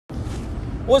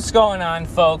What's going on,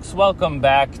 folks? Welcome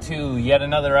back to yet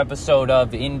another episode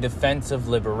of In Defense of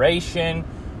Liberation,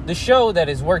 the show that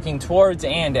is working towards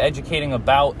and educating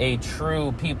about a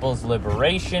true people's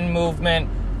liberation movement,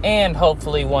 and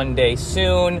hopefully one day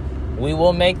soon we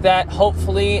will make that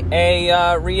hopefully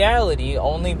a reality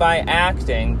only by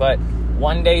acting, but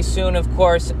one day soon, of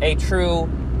course, a true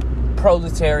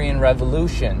proletarian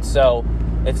revolution. So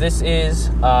if this is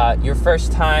your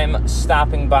first time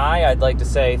stopping by, I'd like to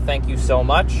say thank you so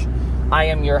much. I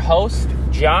am your host,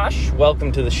 Josh.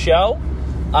 Welcome to the show.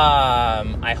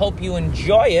 I hope you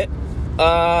enjoy it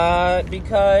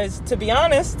because, to be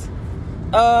honest,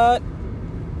 I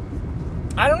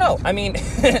don't know. I mean,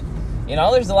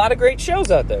 there's a lot of great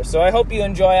shows out there, so I hope you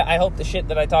enjoy it. I hope the shit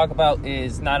that I talk about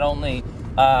is not only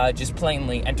just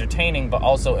plainly entertaining, but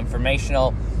also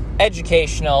informational,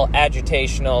 educational,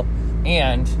 agitational,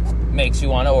 and makes you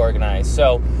want to organize.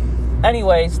 So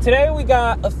anyways, today we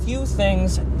got a few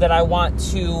things that I want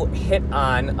to hit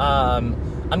on.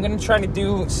 I'm going to try to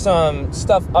do some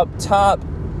stuff up top,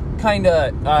 kind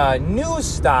of news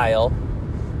style,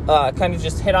 kind of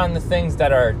just hit on the things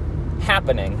that are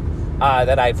happening,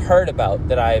 that I've heard about,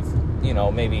 that I've,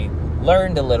 maybe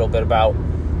learned a little bit about.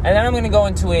 And then I'm going to go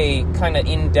into a kind of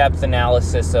in-depth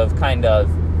analysis of kind of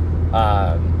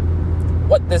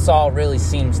what this all really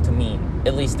seems to mean,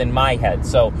 at least in my head.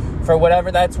 So for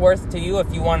whatever that's worth to you,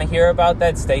 if you want to hear about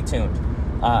that, stay tuned.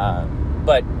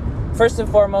 But first and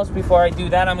foremost, before I do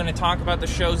that, I'm going to talk about the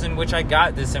shows in which I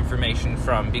got this information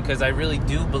from, because I really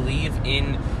do believe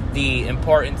in the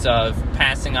importance of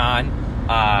passing on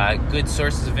good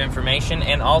sources of information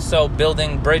and also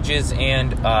building bridges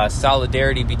and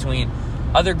solidarity between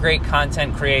other great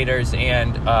content creators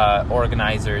and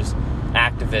organizers,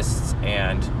 activists,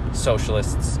 and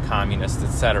socialists, communists,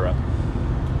 etc.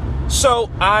 So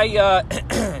I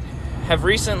have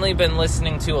recently been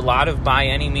listening to a lot of By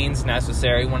Any Means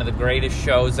Necessary, one of the greatest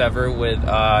shows ever, with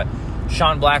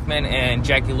Sean Blackman and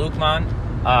Jackie Luqman.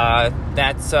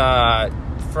 That's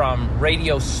from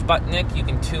Radio Sputnik. You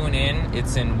can tune in.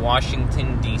 It's in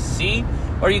Washington, D.C.,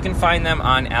 or you can find them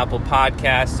on Apple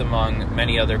Podcasts, among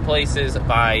many other places,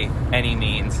 By Any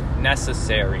Means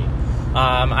Necessary.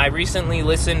 I recently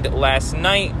listened last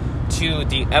night to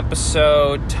the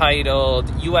episode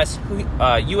titled U.S.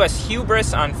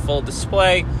 Hubris on Full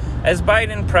Display as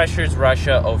Biden Pressures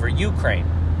Russia Over Ukraine.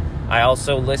 I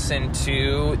also listened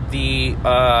to the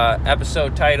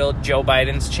episode titled Joe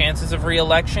Biden's Chances of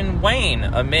Re-Election Wane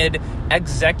Amid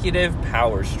Executive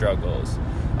Power Struggles,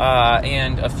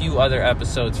 and a few other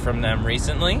episodes from them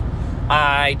recently.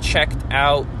 I checked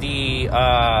out the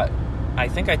I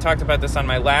think I talked about this on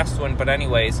my last one, but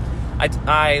anyways,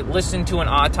 I listened to an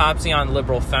autopsy on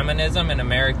liberal feminism and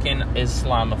American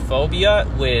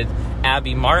Islamophobia with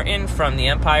Abby Martin from the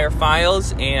Empire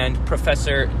Files and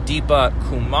Professor Deepa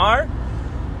Kumar.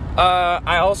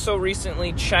 I also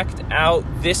recently checked out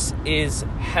This Is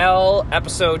Hell,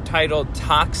 episode titled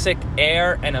Toxic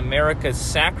Air and America's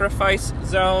Sacrifice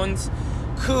Zones,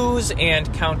 Coups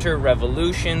and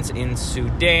Counter-Revolutions in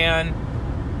Sudan,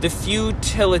 The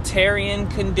Futilitarian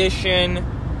Condition,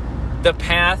 The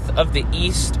Path of the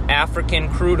East African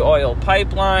Crude Oil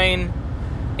Pipeline,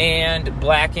 and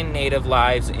Black and Native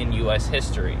Lives in U.S.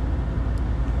 History.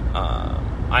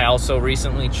 I also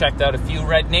recently checked out a few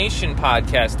Red Nation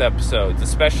podcast episodes,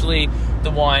 especially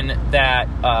the one that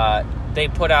they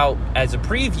put out as a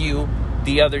preview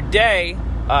the other day,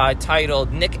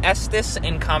 titled Nick Estes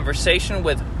in Conversation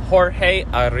with Jorge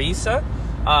Ariza.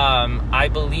 I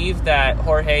believe that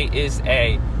Jorge is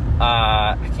I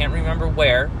can't remember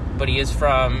where, but he is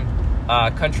from a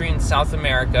country in South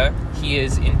America. He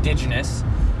is indigenous,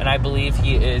 and I believe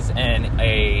he is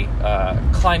a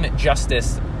climate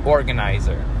justice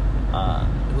organizer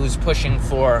who's pushing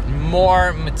for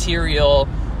more material,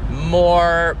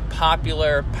 more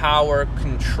popular,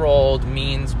 power-controlled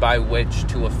means by which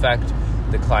to affect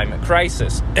the climate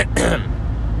crisis.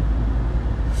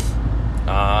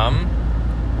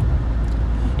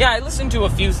 I listened to a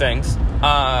few things.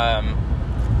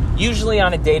 Usually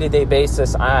on a day-to-day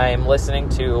basis, I'm listening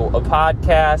to a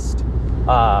podcast.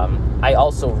 I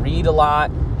also read a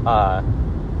lot.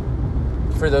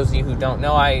 For those of you who don't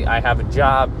know, I have a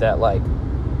job that, I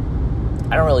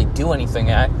don't really do anything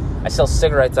at. I sell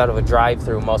cigarettes out of a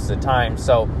drive-thru most of the time,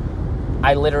 so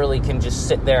I literally can just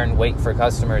sit there and wait for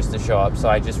customers to show up, so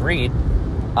I just read.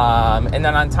 And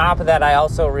then on top of that, I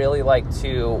also really like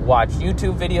to watch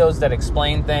YouTube videos that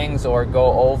explain things or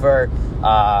go over,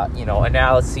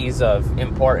 analyses of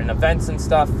important events and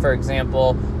stuff. For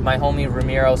example, my homie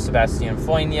Ramiro Sebastian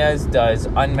Fuentes does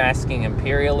Unmasking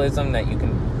Imperialism that you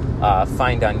can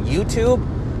find on YouTube.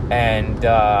 And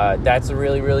that's a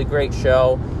really, really great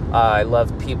show. I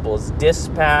love People's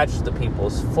Dispatch, the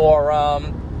People's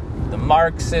Forum, the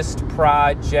Marxist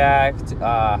Project,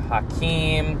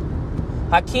 Hakeem.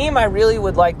 Hakeem, I really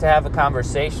would like to have a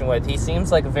conversation with. He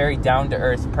seems like a very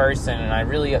down-to-earth person, and I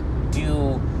really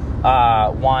do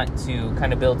want to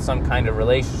kind of build some kind of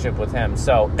relationship with him.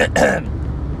 So,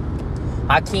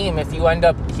 Hakeem, if you end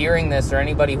up hearing this, or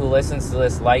anybody who listens to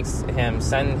this likes him,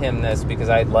 send him this, because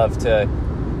I'd love to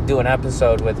do an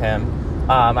episode with him.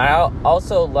 I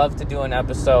also love to do an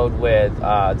episode with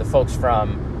the folks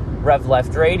from Rev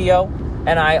Left Radio.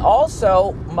 And I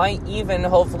also might even,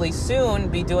 hopefully soon,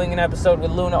 be doing an episode with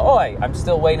Luna Oi. I'm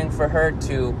still waiting for her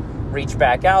to reach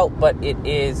back out, but it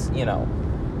is,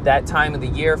 that time of the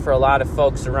year for a lot of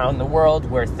folks around the world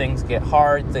where things get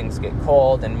hard, things get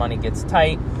cold, and money gets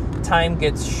tight. Time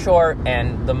gets short,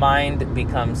 and the mind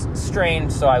becomes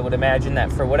strained. So I would imagine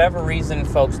that for whatever reason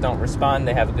folks don't respond,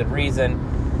 they have a good reason.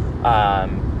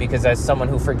 Because as someone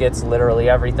who forgets literally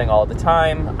everything all the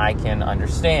time, I can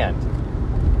understand.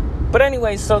 But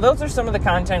anyways, so those are some of the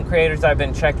content creators I've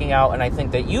been checking out, and I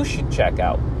think that you should check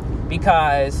out,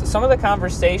 because some of the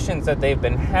conversations that they've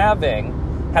been having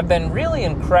have been really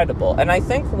incredible. And I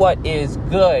think what is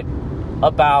good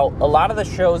about a lot of the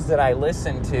shows that I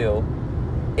listen to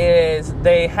is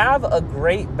they have a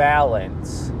great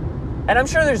balance. And I'm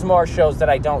sure there's more shows that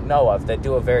I don't know of that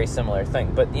do a very similar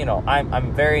thing. But,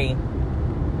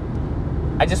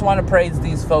 I just want to praise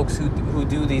these folks who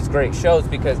do these great shows,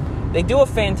 because they do a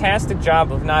fantastic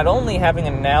job of not only having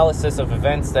an analysis of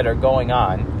events that are going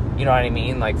on, you know what I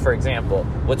mean? Like, for example,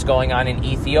 what's going on in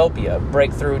Ethiopia,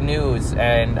 Breakthrough News,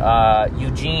 and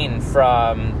Eugene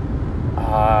from,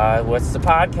 what's the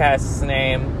podcast's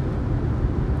name?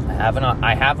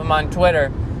 I have him on Twitter,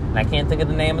 and I can't think of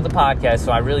the name of the podcast,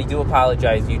 so I really do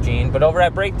apologize, Eugene. But over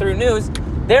at Breakthrough News,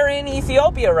 they're in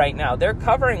Ethiopia right now. They're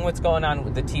covering what's going on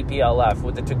with the TPLF,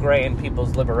 with the Tigrayan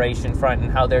People's Liberation Front,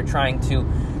 and how they're trying to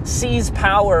seize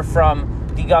power from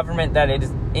the government that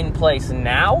is in place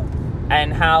now,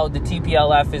 and how the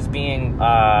TPLF is being,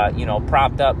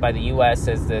 propped up by the U.S.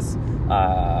 as this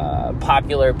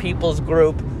popular people's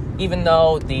group, even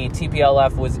though the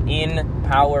TPLF was in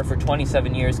power for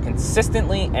 27 years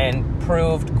consistently and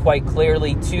proved quite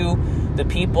clearly to the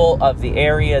people of the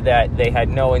area that they had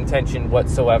no intention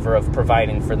whatsoever of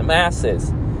providing for the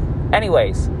masses.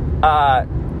 Anyways,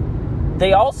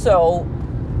 they also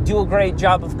do a great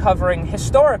job of covering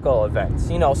historical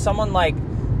events. Someone like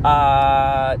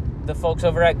the folks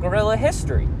over at Guerrilla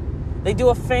History. They do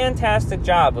a fantastic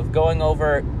job of going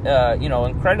over,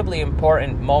 incredibly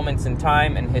important moments in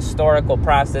time and historical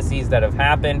processes that have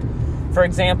happened. For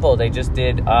example, they just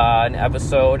did an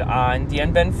episode on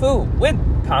Dien Bien Phu with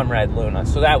Comrade Luna,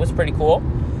 so that was pretty cool.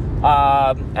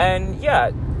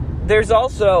 There's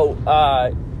also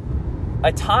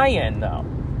a tie-in, though.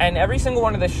 And every single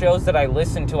one of the shows that I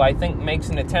listen to, I think, makes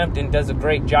an attempt and does a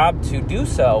great job to do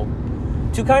so,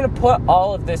 to kind of put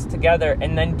all of this together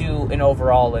and then do an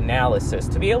overall analysis,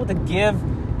 to be able to give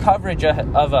coverage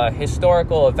of a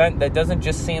historical event that doesn't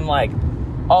just seem like,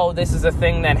 oh, this is a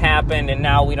thing that happened and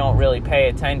now we don't really pay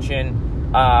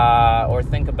attention or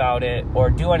think about it or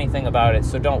do anything about it,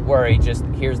 so don't worry, just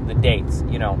here's the dates,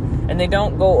 And they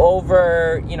don't go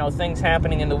over, things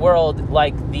happening in the world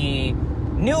like the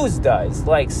news does,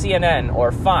 like CNN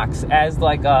or Fox, as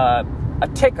like a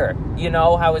ticker,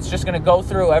 how it's just going to go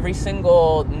through every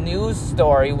single news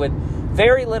story with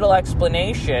very little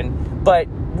explanation. But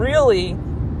really,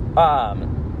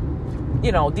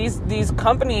 these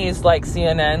companies like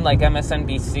CNN, like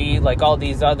MSNBC, like all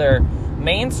these other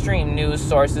mainstream news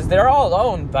sources, they're all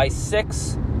owned by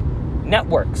 6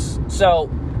 networks. So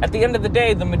at the end of the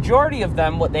day, the majority of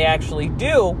them, what they actually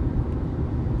do,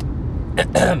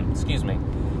 excuse me,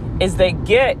 is they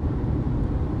get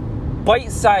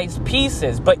bite-sized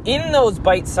pieces, but in those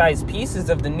bite-sized pieces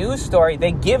of the news story,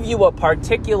 they give you a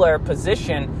particular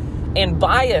position and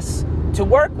bias to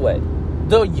work with.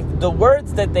 The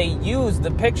words that they use, the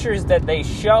pictures that they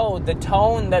show, the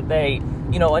tone that they,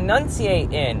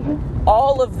 enunciate in,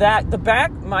 all of that.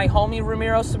 My homie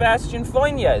Ramiro Sebastian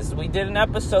Foynes, we did an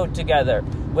episode together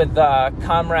with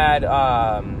Comrade,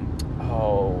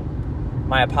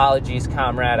 my apologies,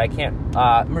 Comrade, I can't,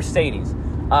 Mercedes.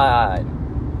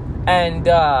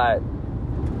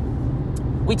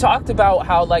 We talked about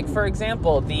how, like, for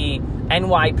example, the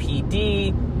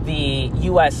NYPD, the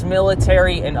U.S.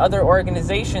 military, and other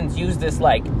organizations use this,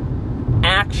 like,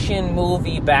 action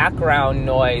movie background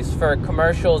noise for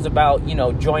commercials about,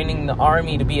 joining the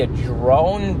army to be a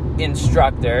drone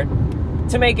instructor,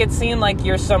 to make it seem like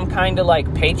you're some kind of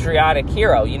like patriotic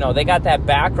hero. You know, they got that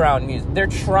background music. They're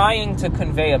trying to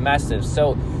convey a message.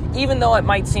 So even though it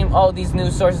might seem, oh, these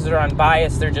news sources are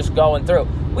unbiased, they're just going through.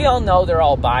 We all know they're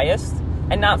all biased.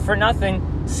 And not for nothing,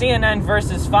 CNN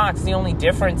versus Fox, the only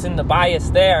difference in the bias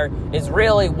there is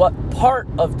really what part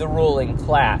of the ruling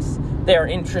class they're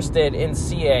interested in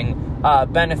seeing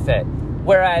benefit.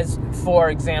 Whereas, for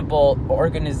example,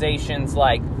 organizations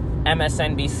like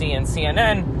MSNBC and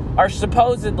CNN are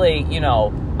supposedly,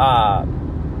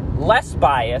 less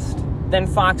biased than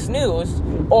Fox News,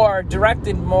 or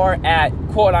directed more at,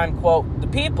 quote-unquote, the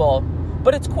people.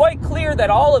 But it's quite clear that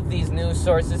all of these news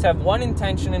sources have one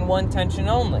intention and one intention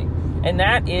only, and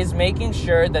that is making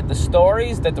sure that the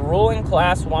stories that the ruling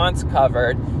class wants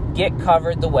covered get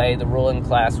covered the way the ruling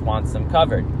class wants them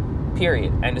covered.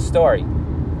 Period. End of story.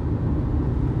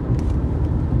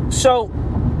 So,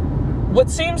 what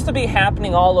seems to be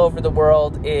happening all over the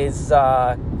world is,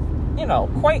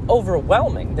 quite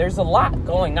overwhelming. There's a lot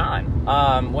going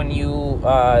on. When you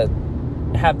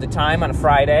have the time on a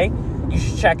Friday, you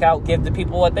should check out Give the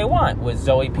People What They Want with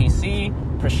Zoe PC,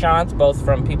 Prashant, both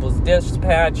from People's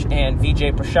Dispatch, and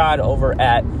Vijay Prashad over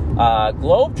at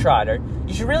Globetrotter.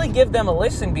 You should really give them a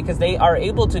listen because they are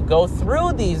able to go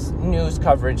through these news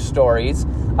coverage stories,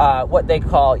 what they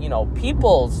call,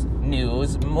 people's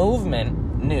news,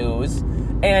 movement news,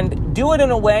 and do it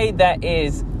in a way that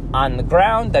is on the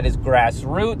ground, that is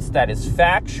grassroots, that is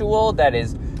factual, that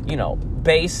is,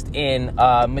 based in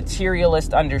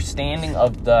materialist understanding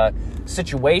of the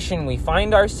situation we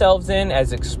find ourselves in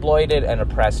as exploited and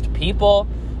oppressed people.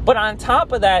 But on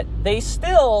top of that, they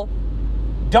still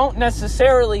don't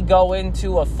necessarily go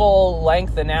into a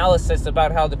full-length analysis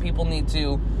about how the people need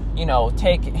to,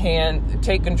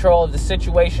 take control of the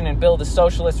situation and build a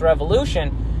socialist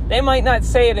revolution. They might not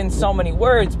say it in so many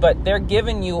words, but they're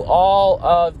giving you all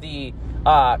of the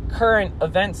current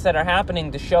events that are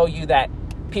happening to show you that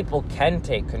people can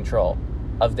take control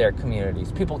of their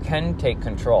communities. People can take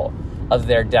control of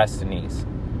their destinies.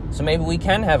 So maybe we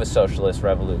can have a socialist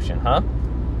revolution, huh?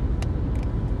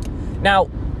 Now,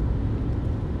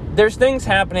 there's things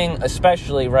happening,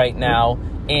 especially right now,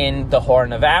 in the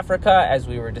Horn of Africa, as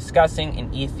we were discussing,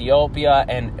 in Ethiopia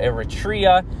and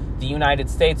Eritrea. The United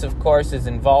States, of course, is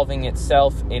involving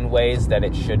itself in ways that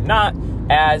it should not,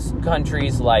 as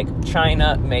countries like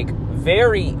China make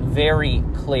very, very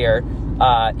clear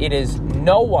it is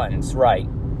no one's right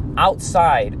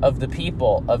outside of the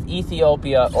people of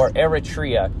Ethiopia or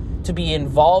Eritrea to be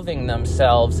involving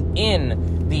themselves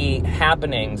in the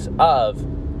happenings of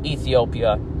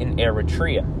Ethiopia and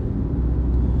Eritrea.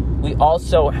 We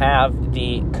also have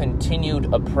the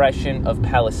continued oppression of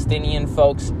Palestinian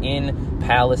folks in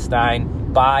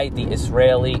Palestine by the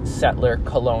Israeli settler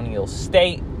colonial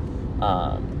state.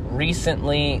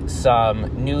 Recently,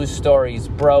 some news stories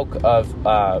broke of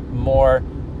more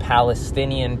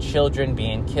Palestinian children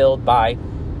being killed by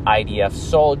IDF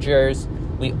soldiers.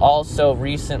 We also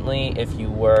recently, if you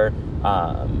were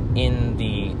in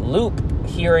the loop,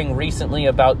 hearing recently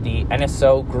about the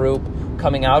NSO group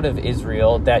coming out of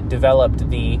Israel that developed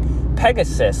the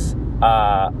Pegasus.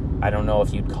 I don't know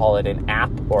if you'd call it an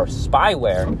app or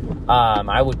spyware.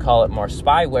 I would call it more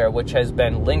spyware, which has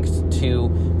been linked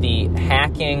to the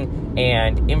hacking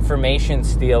and information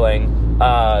stealing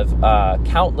of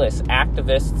countless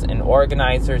activists and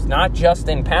organizers, not just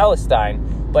in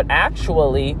Palestine, but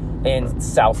actually in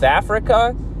South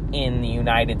Africa, in the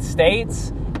United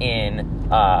States, in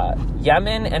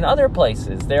Yemen, and other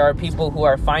places. There are people who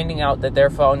are finding out that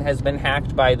their phone has been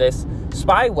hacked by this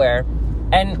spyware.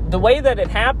 And the way that it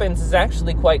happens is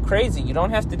actually quite crazy. You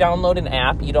don't have to download an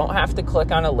app. You don't have to click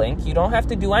on a link. You don't have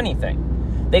to do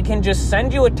anything. They can just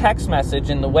send you a text message,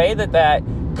 and the way that that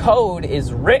code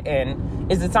is written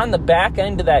is it's on the back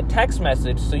end of that text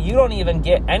message, so you don't even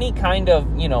get any kind of,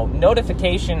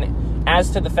 notification as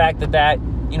to the fact that that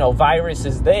virus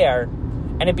is there.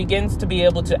 And it begins to be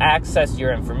able to access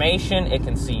your information. It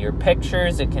can see your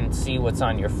pictures. It can see what's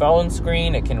on your phone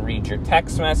screen. It can read your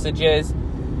text messages.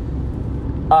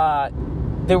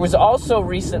 There was also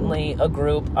recently a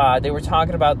group, they were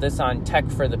talking about this on Tech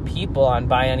for the People on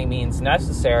By Any Means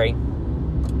Necessary.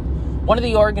 One of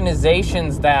the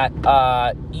organizations that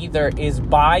either is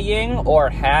buying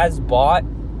or has bought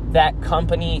that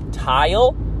company,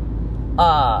 Tile,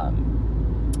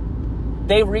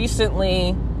 they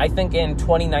recently, I think in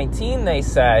 2019, they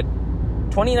said,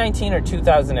 2019 or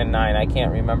 2009, I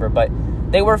can't remember, but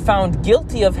they were found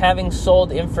guilty of having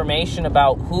sold information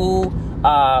about who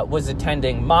was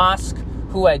attending mosque,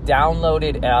 who had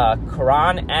downloaded a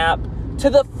Quran app to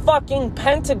the fucking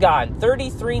Pentagon.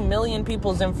 33 million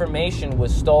people's information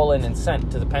was stolen and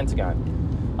sent to the Pentagon.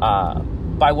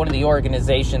 by one of the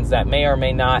organizations that may or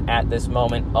may not at this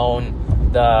moment own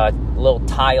the little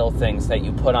tile things that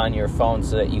you put on your phone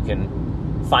so that you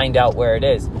can find out where it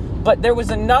is. But there was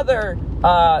another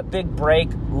big break,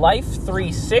 Life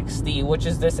 360, which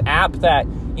is this app that,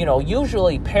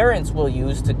 usually parents will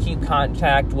use to keep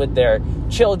contact with their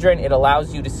children. It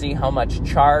allows you to see how much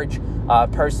charge a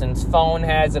person's phone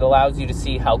has. It allows you to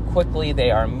see how quickly they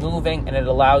are moving, and it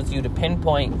allows you to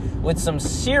pinpoint with some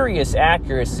serious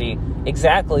accuracy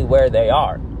exactly where they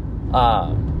are.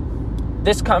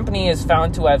 This company is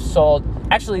found to have sold,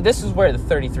 actually this is where the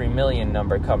 33 million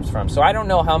number comes from. So I don't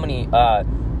know how many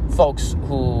folks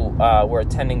who were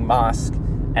attending mosque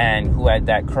and who had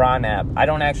that Quran app. I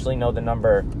don't actually know the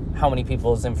number, how many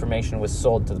people's information was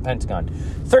sold to the Pentagon.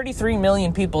 33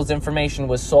 million people's information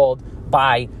was sold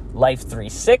by Life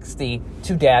 360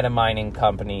 to data mining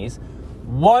companies,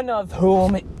 one of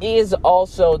whom is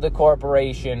also the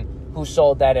corporation who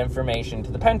sold that information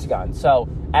to the Pentagon. So,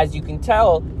 as you can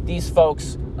tell, these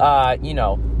folks,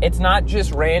 it's not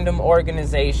just random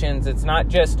organizations. It's not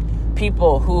just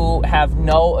people who have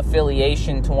no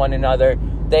affiliation to one another.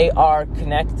 They are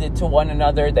connected to one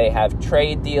another. They have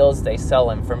trade deals. They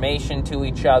sell information to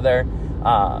each other.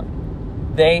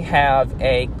 They have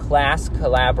a class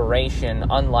collaboration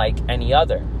unlike any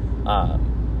other.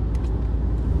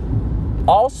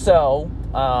 Also,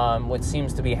 what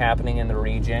seems to be happening in the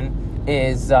region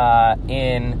is for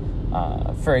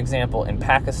example, in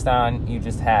Pakistan, you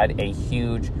just had a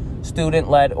huge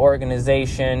student-led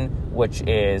organization which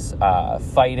is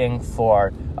fighting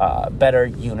for better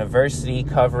university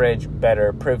coverage,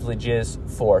 better privileges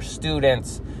for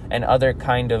students, and other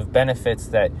kind of benefits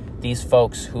that these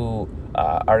folks who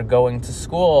are going to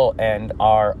school and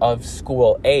are of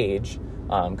school age,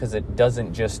 because it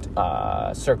doesn't just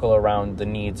circle around the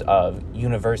needs of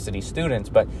university students,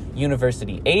 but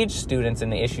university-age students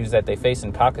and the issues that they face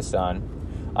in Pakistan.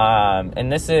 And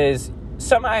this is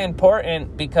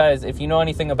semi-important because if you know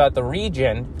anything about the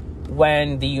region,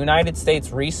 when the United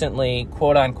States recently,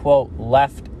 quote-unquote,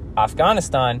 left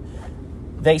Afghanistan,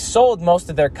 they sold most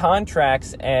of their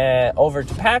contracts over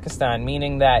to Pakistan,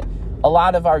 meaning that a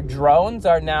lot of our drones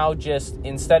are now just,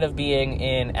 instead of being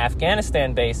in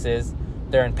Afghanistan bases,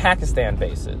 they're in Pakistan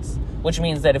bases, which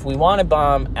means that if we want to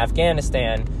bomb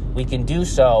Afghanistan, we can do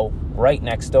so right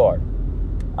next door.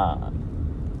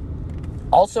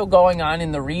 Also going on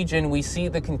in the region, we see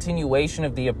the continuation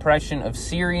of the oppression of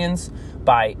Syrians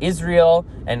by Israel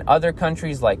and other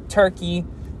countries like Turkey.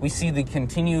 We see the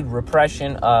continued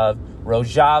repression of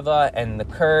Rojava and the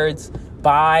Kurds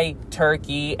by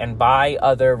Turkey and by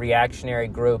other reactionary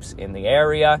groups in the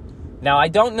area. Now, I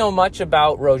don't know much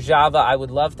about Rojava. I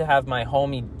would love to have my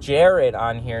homie Jared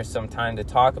on here sometime to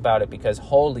talk about it because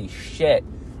holy shit,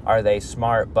 are they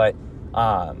smart. But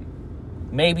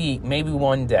maybe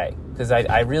one day, because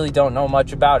I really don't know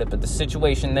much about it. But the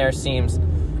situation there seems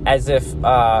as if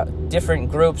different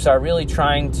groups are really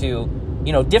trying to,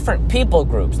 different people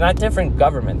groups, not different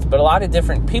governments, but a lot of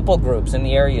different people groups in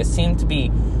the area seem to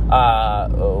be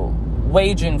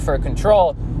waging for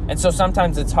control. And so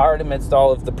sometimes it's hard amidst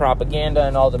all of the propaganda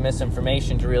and all the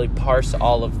misinformation to really parse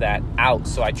all of that out.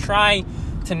 So I try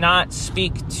to not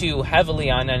speak too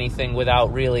heavily on anything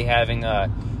without really having a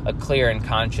clear and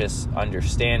conscious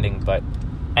understanding. But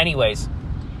anyways,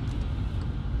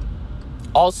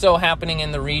 also happening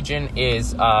in the region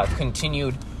is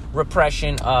continued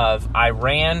repression of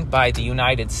Iran by the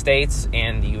United States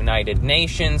and the United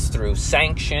Nations through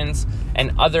sanctions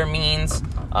and other means,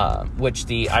 which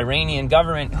the Iranian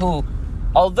government, who,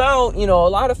 although, a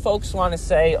lot of folks want to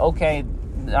say, okay,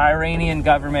 the Iranian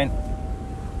government,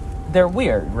 they're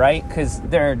weird, right? Because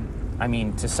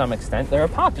to some extent, they're a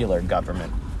popular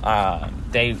government.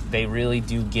 They really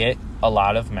do get a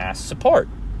lot of mass support.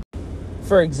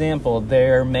 For example,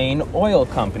 their main oil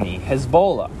company,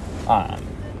 Hezbollah,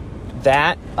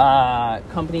 that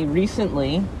company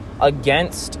recently,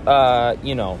 against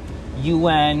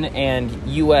UN and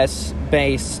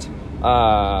US-based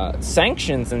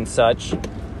sanctions and such,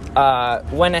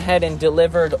 went ahead and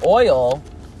delivered oil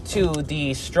to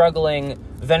the struggling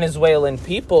Venezuelan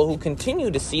people who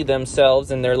continue to see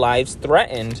themselves and their lives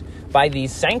threatened by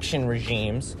these sanction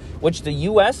regimes, which the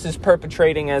U.S. is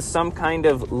perpetrating as some kind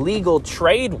of legal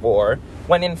trade war,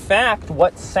 when in fact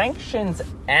what sanctions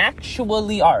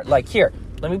actually are. Like here,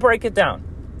 let me break it down.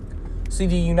 See,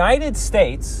 the United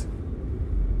States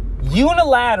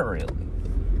unilaterally,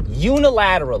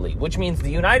 which means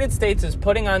the United States is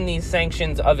putting on these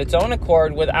sanctions of its own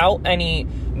accord without any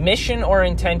mission or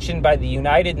intention by the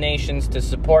United Nations to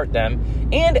support them,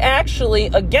 and actually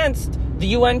against the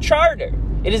UN Charter.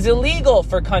 It is illegal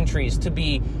for countries to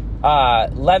be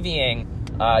levying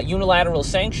unilateral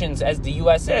sanctions as the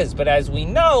U.S. is. But as we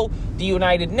know, the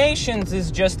United Nations is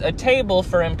just a table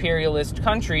for imperialist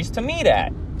countries to meet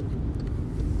at.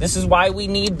 This is why we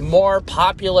need more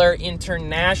popular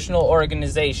international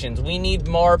organizations. We need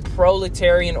more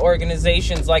proletarian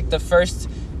organizations like the First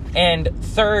and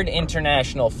Third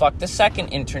International. Fuck the Second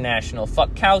International.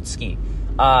 Fuck Kautsky.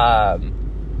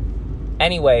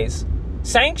 Anyways,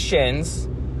 sanctions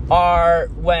are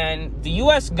when the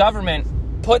U.S. government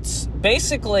puts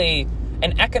basically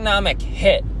an economic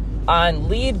hit on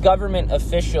lead government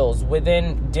officials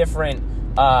within different,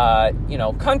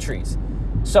 countries.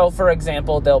 So, for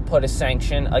example, they'll put a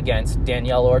sanction against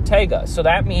Daniel Ortega. So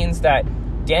that means that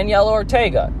Daniel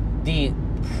Ortega, the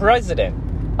president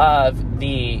of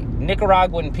the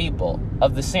Nicaraguan people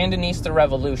of the Sandinista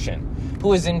Revolution,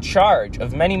 who is in charge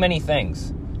of many, many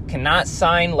things, cannot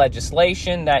sign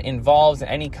legislation that involves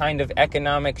any kind of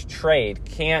economic trade,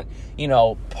 can't,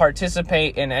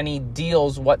 participate in any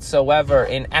deals whatsoever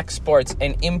in exports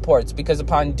and imports, because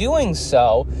upon doing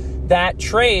so, that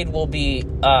trade will be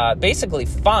basically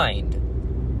fined.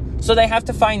 So they have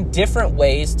to find different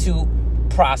ways to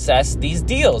process these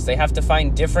deals. They have to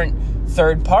find different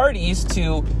third parties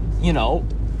to,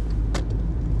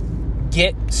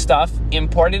 get stuff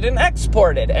imported and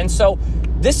exported. And so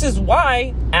this is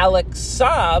why Alex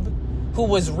Saab, who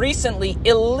was recently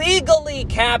illegally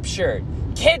captured,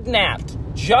 kidnapped,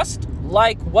 just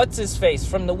like what's-his-face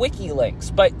from the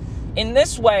WikiLeaks. But in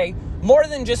this way, more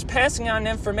than just passing on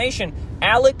information,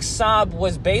 Alex Saab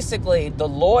was basically the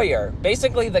lawyer,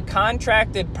 basically the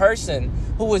contracted person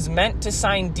who was meant to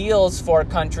sign deals for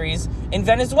countries in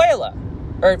Venezuela,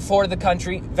 or for the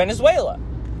country Venezuela.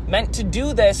 Meant to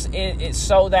do this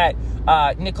so that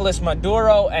Nicolas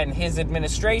Maduro and his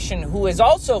administration, who is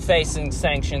also facing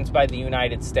sanctions by the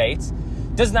United States,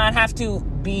 does not have to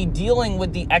be dealing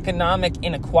with the economic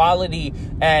inequality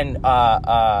and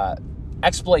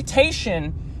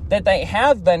exploitation that they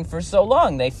have been for so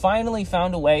long. They finally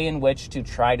found a way in which to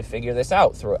try to figure this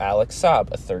out through Alex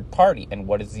Saab, a third party. And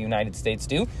what does the United States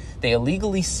do? They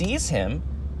illegally seize him,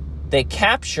 they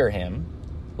capture him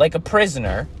like a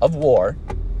prisoner of war,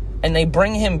 and they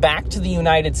bring him back to the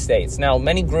United States. Now,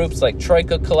 many groups like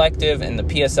Troika Collective and the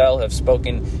PSL have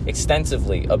spoken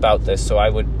extensively about this, so I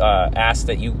would ask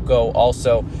that you go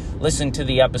also listen to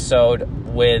the episode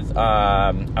with,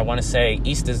 I want to say,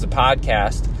 East is the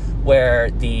Podcast,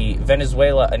 where the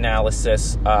Venezuela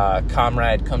analysis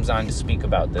comrade comes on to speak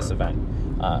about this event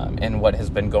and what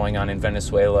has been going on in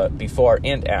Venezuela before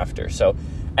and after. So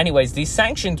anyways, these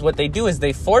sanctions, what they do is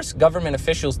they force government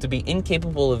officials to be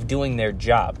incapable of doing their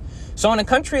job. So in a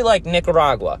country like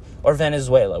Nicaragua or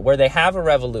Venezuela, where they have a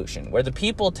revolution, where the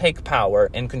people take power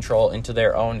and control into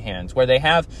their own hands, where they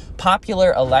have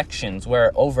popular elections,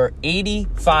 where over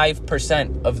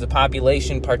 85% of the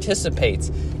population participates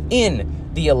in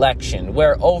the election,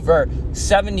 where over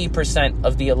 70%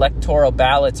 of the electoral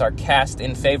ballots are cast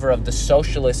in favor of the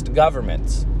socialist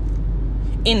governments.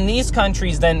 In these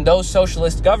countries, then, those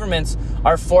socialist governments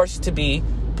are forced to be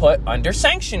put under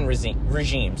sanction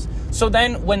regimes. So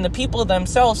then, when the people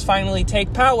themselves finally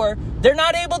take power, they're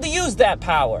not able to use that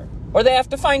power. Or they have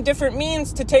to find different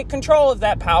means to take control of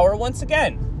that power once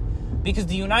again. Because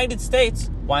the United States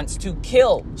wants to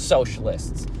kill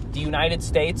socialists. The United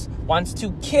States wants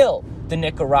to kill the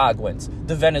Nicaraguans,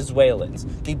 the Venezuelans,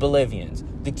 the Bolivians,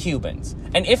 the Cubans.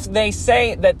 And if they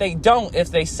say that they don't,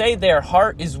 if they say their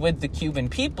heart is with the Cuban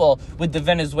people, with the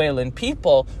Venezuelan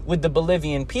people, with the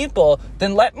Bolivian people,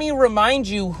 then let me remind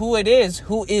you who it is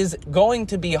who is going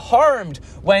to be harmed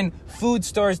when food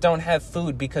stores don't have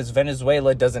food because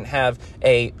Venezuela doesn't have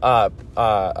a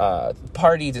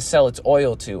party to sell its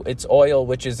oil to. Its oil,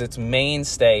 which is its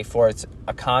mainstay for its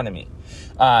economy.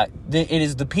 It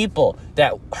is the people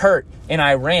that hurt in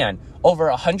Iran. Over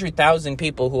 100,000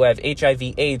 people who have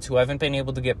HIV/AIDS who haven't been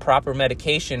able to get proper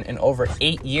medication in over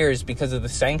 8 years because of the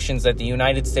sanctions that the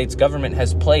United States government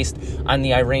has placed on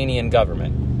the Iranian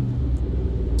government.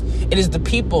 It is the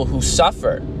people who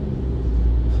suffer.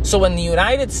 So when the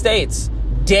United States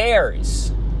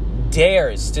dares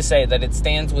to say that it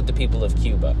stands with the people of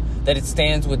Cuba, that it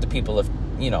stands with the people of,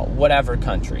 whatever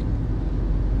country,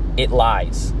 it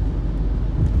lies.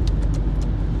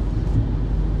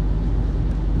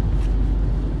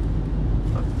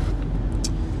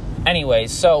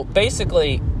 Anyways, so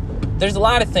basically, there's a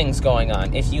lot of things going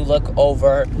on. If you look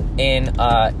over in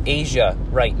Asia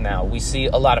right now, we see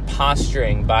a lot of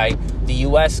posturing by the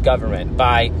U.S. government,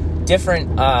 by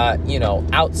different,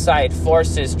 outside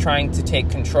forces trying to take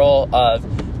control of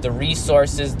the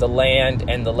resources, the land,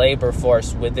 and the labor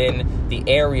force within the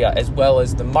area, as well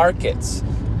as the markets.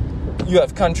 You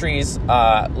have countries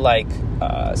like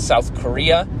South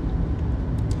Korea,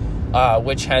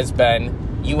 which has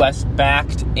been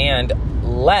U.S.-backed and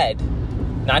led,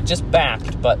 not just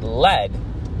backed, but led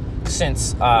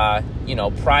since,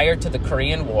 prior to the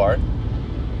Korean War.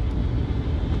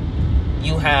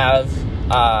 You have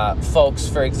folks,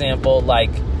 for example,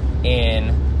 like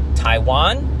in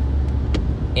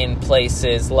Taiwan, in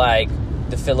places like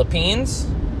the Philippines,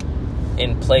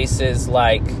 in places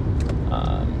like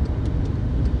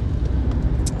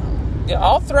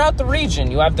all throughout the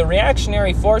region. You have the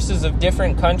reactionary forces of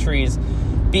different countries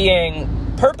being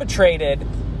perpetrated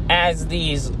as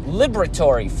these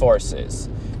liberatory forces,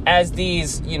 as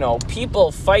these,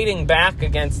 people fighting back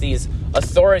against these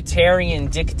authoritarian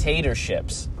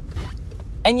dictatorships.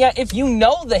 And yet, if you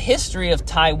know the history of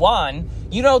Taiwan,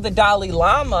 you know the Dalai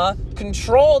Lama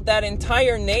controlled that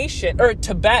entire nation, or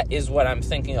Tibet is what I'm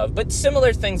thinking of, but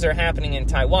similar things are happening in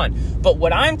Taiwan. But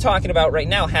what I'm talking about right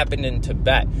now happened in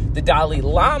Tibet. The Dalai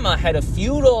Lama had a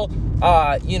feudal,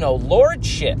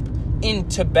 lordship in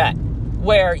Tibet,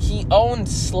 where he owned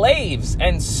slaves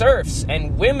and serfs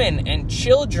and women and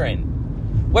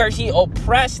children, where he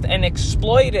oppressed and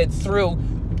exploited through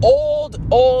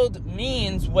old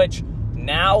means, which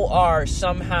now are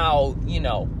somehow,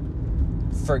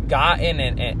 forgotten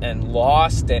and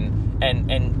lost,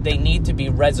 and they need to be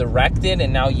resurrected.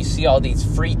 And now you see all these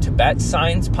free Tibet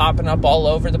signs popping up all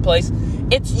over the place.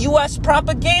 It's U.S.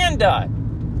 propaganda.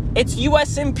 It's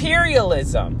U.S.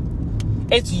 imperialism.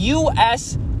 It's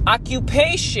U.S.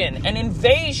 occupation and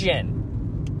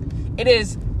invasion. It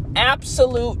is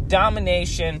absolute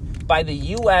domination by the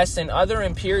U.S. and other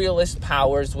imperialist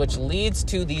powers, which leads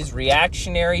to these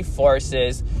reactionary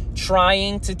forces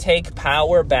trying to take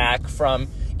power back from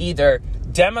either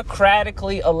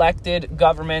democratically elected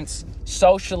governments,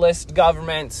 socialist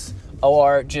governments,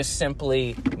 or just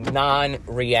simply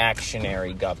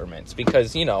non-reactionary governments.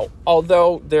 Because,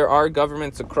 although there are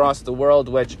governments across the world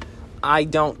which I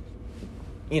don't,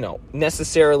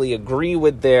 necessarily agree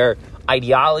with their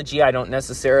ideology, I don't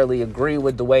necessarily agree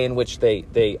with the way in which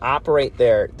they operate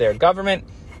their government,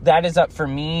 that is up for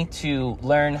me to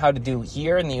learn how to do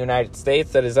here in the United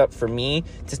States. That is up for me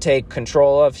to take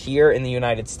control of here in the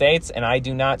United States. And I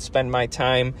do not spend my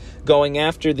time going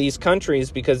after these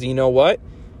countries because you know what?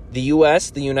 The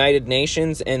U.S., the United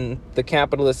Nations, and the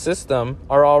capitalist system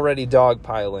are already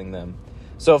dogpiling them.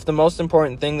 So if the most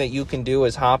important thing that you can do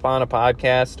is hop on a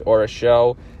podcast or a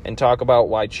show and talk about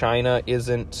why China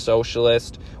isn't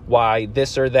socialist, why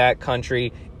this or that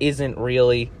country isn't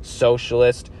really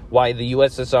socialist, why the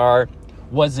USSR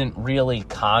wasn't really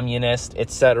communist,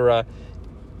 etc.,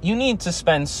 you need to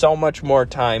spend so much more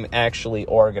time actually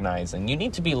organizing. You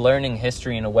need to be learning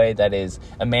history in a way that is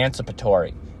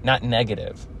emancipatory, not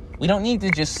negative. We don't need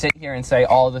to just sit here and say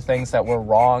all the things that were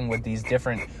wrong with these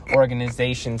different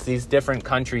organizations, these different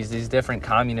countries, these different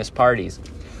communist parties.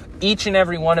 Each and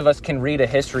every one of us can read a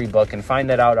history book and find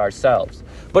that out ourselves.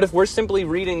 But if we're simply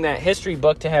reading that history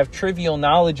book to have trivial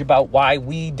knowledge about why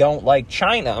we don't like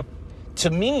China,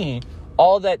 to me,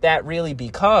 all that really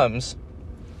becomes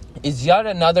is yet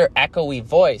another echoey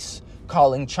voice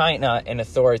calling China an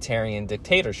authoritarian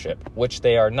dictatorship, which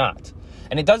they are not.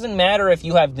 And it doesn't matter if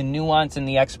you have the nuance and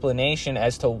the explanation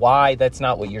as to why that's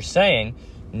not what you're saying.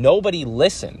 Nobody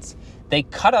listens. They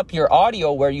cut up your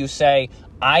audio where you say,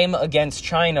 I'm against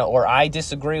China or I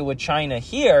disagree with China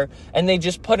here, and they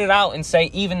just put it out and say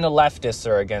even the leftists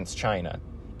are against China.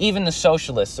 Even the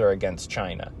socialists are against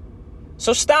China.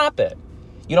 So stop it.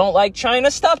 You don't like China?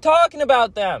 Stop talking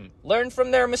about them. Learn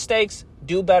from their mistakes.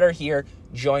 Do better here.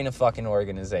 Join a fucking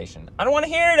organization. I don't want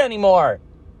to hear it anymore.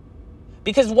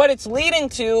 Because what it's leading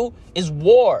to is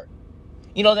war.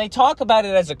 They talk about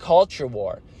it as a culture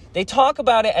war. They talk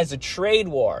about it as a trade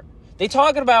war. They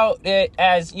talk about it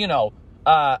as,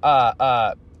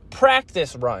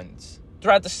 practice runs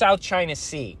throughout the South China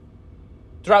Sea,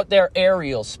 throughout their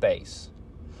aerial space.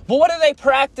 But what are they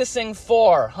practicing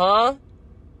for, huh?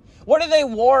 What are they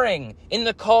warring in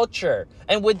the culture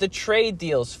and with the trade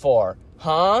deals for,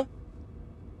 huh?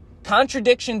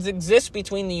 Contradictions exist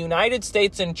between the United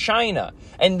States and China,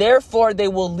 and therefore they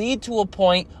will lead to a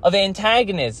point of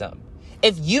antagonism.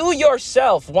 If you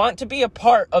yourself want to be a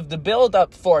part of the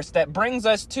build-up force that brings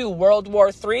us to World War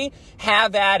III,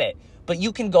 have at it. But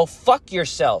you can go fuck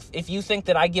yourself if you think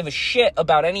that I give a shit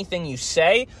about anything you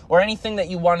say or anything that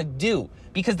you want to do,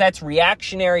 because that's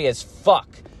reactionary as fuck.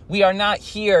 We are not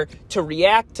here to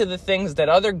react to the things that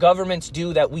other governments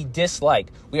do that we dislike.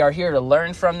 We are here to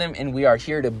learn from them, and we are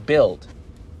here to build.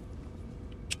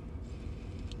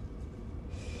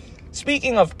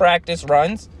 Speaking of practice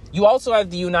runs, you also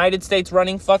have the United States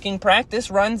running fucking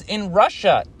practice runs in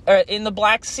Russia in the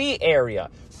Black Sea area.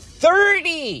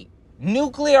 30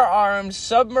 nuclear-armed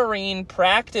submarine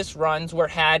practice runs were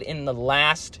had in the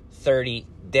last 30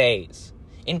 days,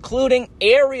 including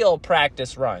aerial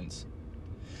practice runs.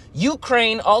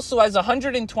 Ukraine also has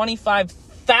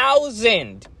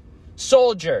 125,000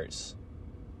 soldiers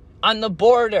on the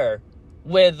border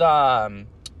with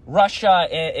Russia,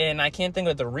 and I can't think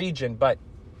of the region, but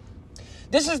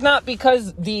this is not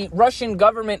because the Russian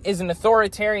government is an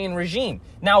authoritarian regime.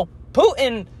 Now,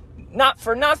 Putin, not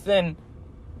for nothing,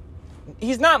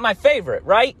 he's not my favorite,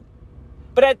 right?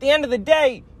 But at the end of the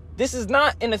day, this is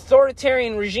not an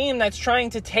authoritarian regime that's trying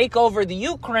to take over the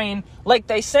Ukraine like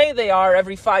they say they are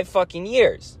every 5 fucking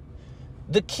years.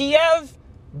 The Kiev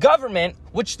government,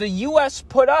 which the U.S.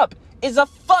 put up, is a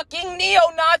fucking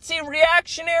neo-Nazi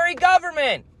reactionary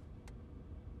government.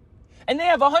 And they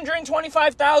have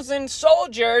 125,000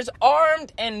 soldiers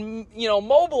armed and,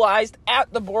 mobilized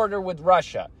at the border with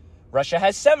Russia. Russia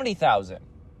has 70,000.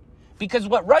 Because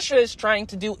what Russia is trying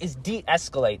to do is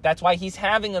de-escalate. That's why he's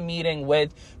having a meeting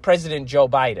with President Joe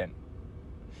Biden.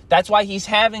 That's why he's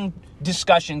having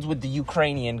discussions with the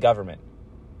Ukrainian government,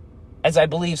 as I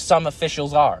believe some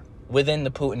officials are within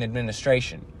the Putin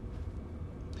administration.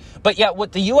 But yet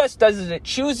what the U.S. does is it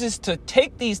chooses to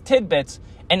take these tidbits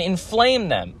and inflame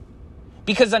them.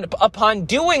 Because upon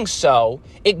doing so,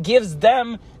 it gives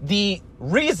them the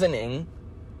reasoning,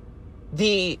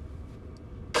 the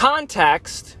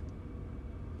context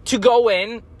to go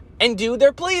in and do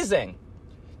their pleasing,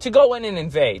 to go in and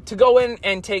invade, to go in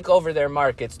and take over their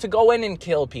markets, to go in and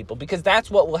kill people, because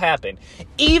that's what will happen.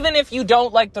 Even if you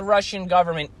don't like the Russian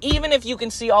government, even if you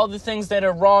can see all the things that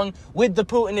are wrong with the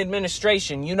Putin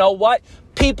administration, you know what?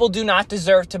 People do not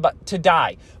deserve to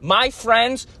die. My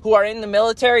friends who are in the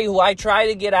military, who I try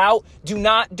to get out, do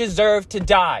not deserve to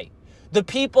die. The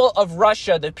people of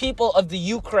Russia, the people of the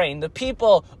Ukraine, the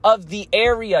people of the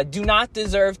area do not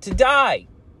deserve to die.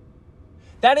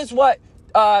 That is what,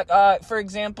 for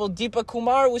example, Deepa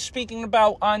Kumar was speaking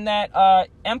about on that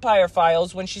Empire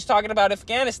Files when she's talking about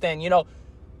Afghanistan.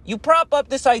 You prop up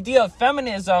this idea of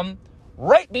feminism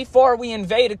right before we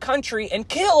invade a country and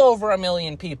kill over 1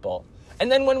 million people.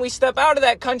 And then when we step out of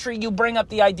that country, you bring up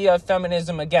the idea of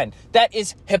feminism again. That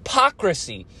is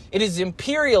hypocrisy. It is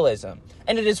imperialism.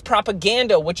 And it is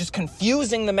propaganda, which is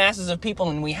confusing the masses of people.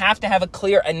 And we have to have a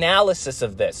clear analysis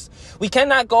of this. We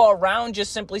cannot go around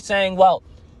just simply saying, well,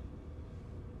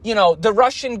 the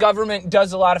Russian government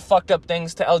does a lot of fucked up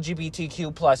things to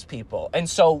LGBTQ plus people. And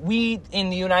so we in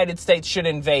the United States should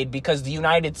invade because the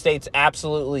United States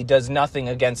absolutely does nothing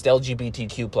against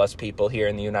LGBTQ plus people here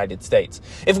in the United States.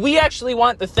 If we actually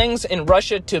want the things in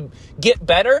Russia to get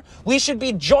better, we should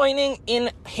be joining in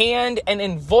hand and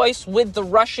in voice with the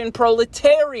Russian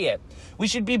proletariat. We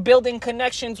should be building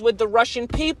connections with the Russian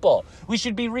people. We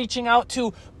should be reaching out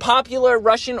to popular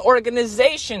Russian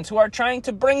organizations who are trying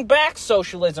to bring back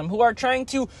socialism, who are trying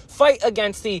to fight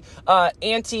against the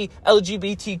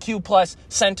anti-LGBTQ plus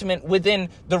sentiment within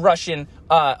the Russian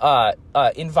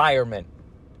environment.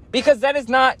 Because that is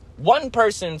not one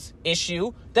person's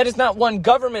issue. That is not one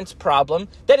government's problem.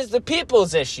 That is the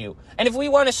people's issue. And if we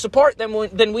want to support them,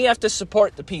 then we have to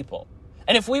support the people.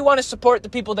 And if we want to support the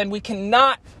people, then we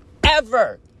cannot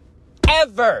ever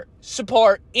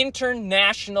support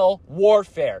international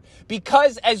warfare.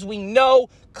 Because as we know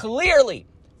clearly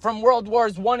from World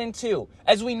Wars I and II,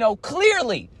 as we know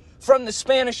clearly from the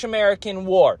Spanish-American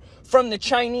War, from the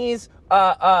Chinese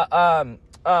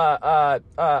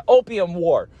Opium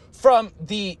War, from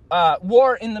the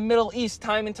war in the Middle East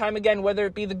time and time again, whether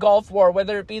it be the Gulf War,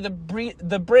 whether it be the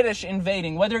British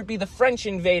invading, whether it be the French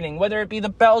invading, whether it be the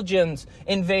Belgians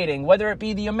invading, whether it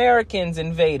be the Americans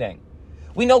invading.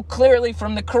 We know clearly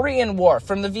from the Korean War,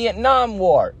 from the Vietnam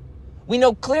War. We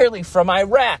know clearly from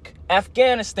Iraq,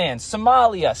 Afghanistan,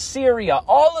 Somalia, Syria,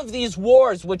 all of these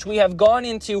wars which we have gone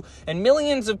into and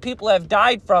millions of people have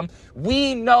died from,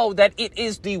 we know that it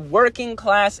is the working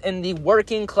class and the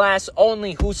working class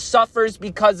only who suffers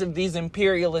because of these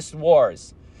imperialist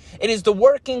wars. It is the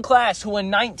working class who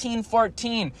in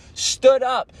 1914 stood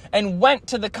up and went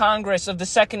to the Congress of the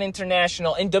Second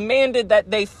International and demanded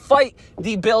that they fight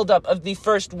the buildup of the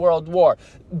First World War,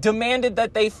 demanded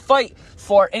that they fight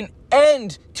for an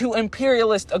end to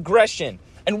imperialist aggression.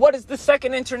 And what does the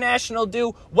Second International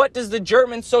do? What does the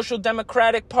German Social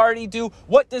Democratic Party do?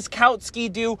 What does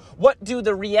Kautsky do? What do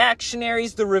the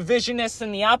reactionaries, the revisionists,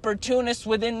 and the opportunists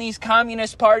within these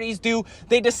communist parties do?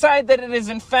 They decide that it is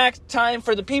in fact time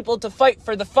for the people to fight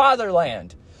for the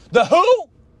fatherland. The who?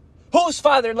 Whose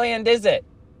fatherland is it?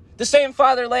 The same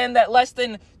fatherland that less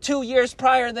than 2 years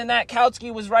prior than that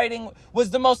Kautsky was writing was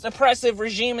the most oppressive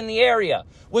regime in the area,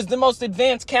 was the most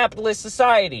advanced capitalist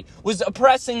society, was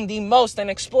oppressing the most and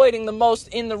exploiting the most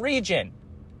in the region.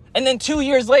 And then 2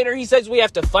 years later, he says we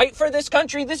have to fight for this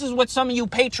country. This is what some of you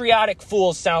patriotic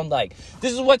fools sound like.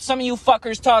 This is what some of you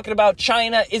fuckers talking about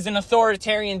China is an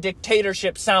authoritarian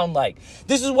dictatorship sound like.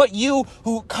 This is what you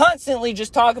who constantly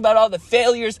just talk about all the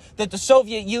failures that the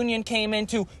Soviet Union came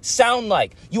into sound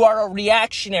like. You are a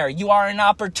reactionary. You are an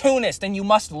opportunist, and you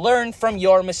must learn from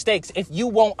your mistakes. If you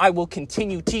won't, I will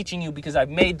continue teaching you because I've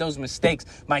made those mistakes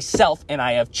myself, and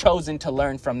I have chosen to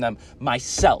learn from them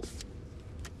myself.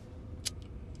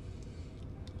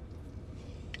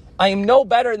 I am no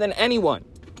better than anyone,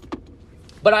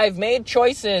 but I've made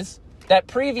choices that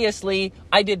previously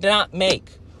I did not make,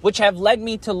 which have led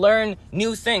me to learn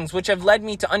new things, which have led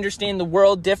me to understand the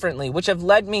world differently, which have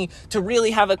led me to really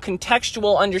have a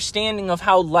contextual understanding of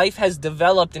how life has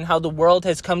developed and how the world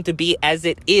has come to be as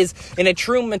it is in a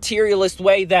true materialist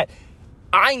way that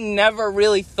I never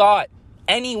really thought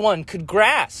anyone could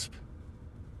grasp.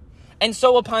 And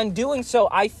so upon doing so,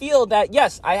 I feel that,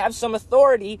 yes, I have some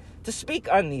authority to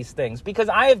speak on these things because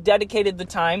I have dedicated the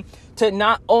time to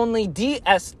not only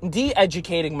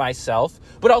de-educating myself,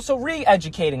 but also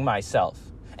re-educating myself.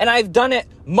 And I've done it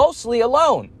mostly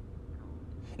alone.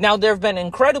 Now, there have been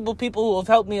incredible people who have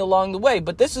helped me along the way,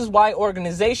 but this is why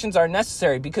organizations are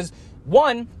necessary because,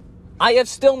 one, I have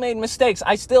still made mistakes.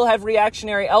 I still have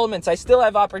reactionary elements. I still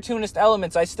have opportunist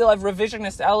elements. I still have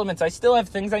revisionist elements. I still have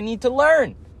things I need to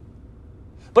learn.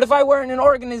 But if I were in an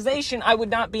organization, I would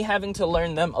not be having to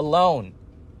learn them alone.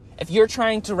 If you're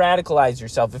trying to radicalize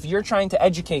yourself, if you're trying to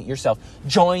educate yourself,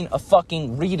 join a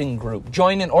fucking reading group.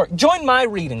 Join my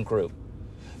reading group.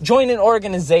 Join an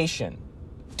organization.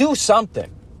 Do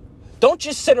something. Don't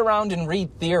just sit around and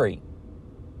read theory.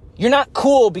 You're not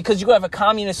cool because you have a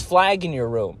communist flag in your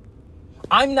room.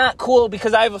 I'm not cool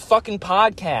because I have a fucking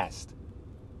podcast.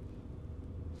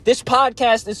 This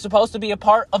podcast is supposed to be a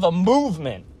part of a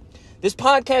movement. This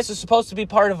podcast is supposed to be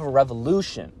part of a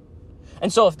revolution.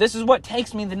 And so if this is what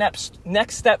takes me the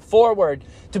next step forward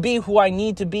to be who I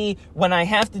need to be when I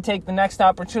have to take the next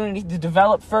opportunity to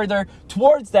develop further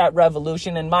towards that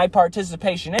revolution and my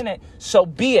participation in it, so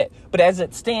be it. But as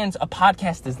it stands, a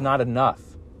podcast is not enough.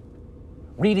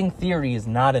 Reading theory is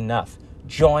not enough.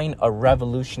 Join a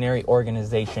revolutionary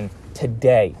organization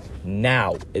today,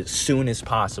 now, as soon as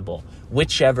possible.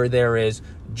 Whichever there is,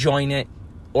 join it.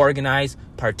 Organize,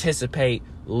 participate,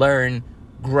 learn,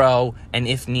 grow, and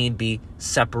if need be,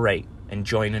 separate and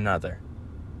join another.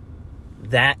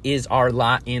 That is our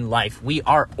lot in life. We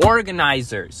are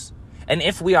organizers. And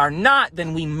if we are not,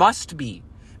 then we must be.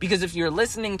 Because if you're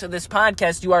listening to this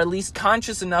podcast, you are at least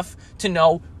conscious enough to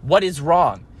know what is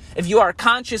wrong. If you are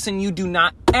conscious and you do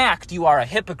not act, you are a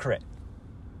hypocrite.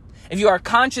 If you are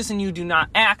conscious and you do not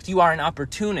act, you are an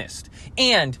opportunist.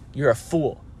 And you're a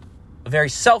fool. A very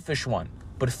selfish one.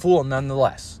 But a fool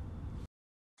nonetheless.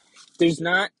 There's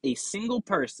not a single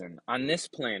person on this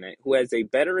planet who has a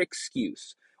better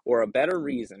excuse or a better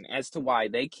reason as to why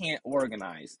they can't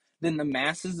organize than the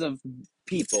masses of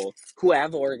people who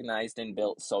have organized and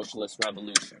built socialist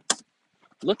revolutions.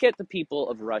 Look at the people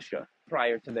of Russia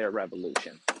prior to their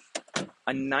revolution.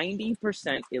 A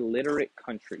 90% illiterate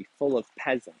country full of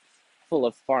peasants, full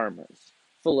of farmers,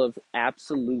 full of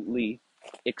absolutely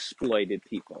exploited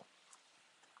people.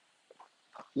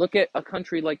 Look at a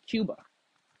country like Cuba.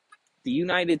 The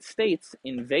United States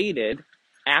invaded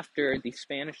after the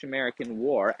Spanish-American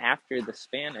War, after the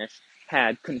Spanish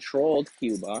had controlled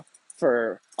Cuba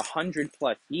for 100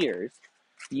 plus years.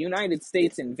 The United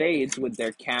States invades with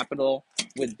their capital,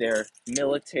 with their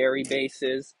military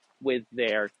bases, with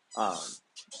their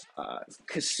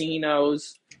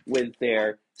casinos, with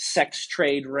their sex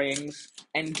trade rings,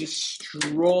 and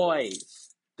destroys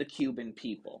the Cuban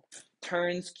people.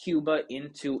 Turns Cuba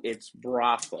into its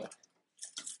brothel.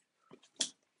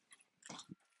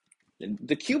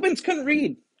 The Cubans couldn't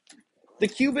read. The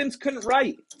Cubans couldn't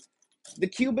write. The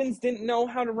Cubans didn't know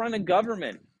how to run a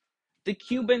government. The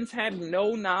Cubans had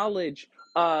no knowledge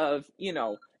of,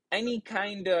 any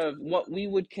kind of what we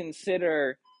would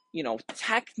consider,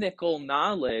 technical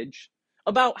knowledge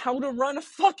about how to run a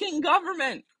fucking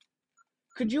government.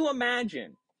 Could you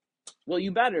imagine? Well,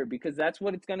 you better, because that's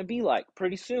what it's going to be like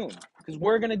pretty soon. Because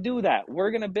we're going to do that. We're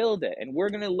going to build it. And we're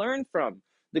going to learn from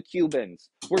the Cubans.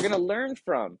 We're going to learn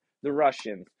from the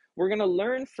Russians. We're going to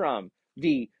learn from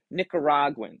the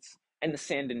Nicaraguans and the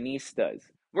Sandinistas.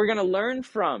 We're going to learn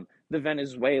from the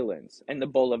Venezuelans and the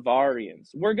Bolivarians.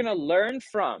 We're going to learn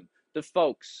from the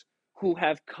folks who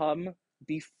have come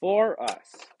before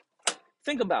us.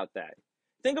 Think about that.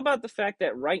 Think about the fact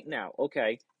that right now,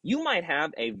 okay, you might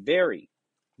have a very,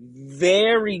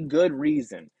 very good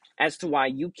reason as to why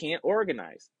you can't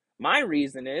organize. My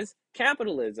reason is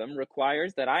capitalism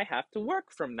requires that I have to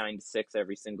work from 9 to 6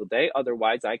 every single day.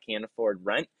 Otherwise, I can't afford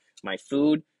rent, my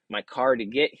food, my car to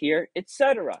get here,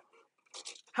 etc.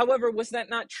 However, was that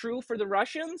not true for the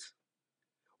Russians?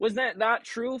 Was that not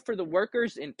true for the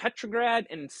workers in Petrograd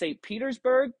and St.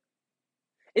 Petersburg?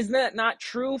 Is that not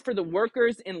true for the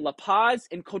workers in La Paz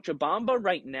and Cochabamba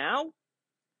right now?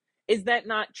 Is that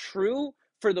not true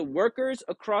for the workers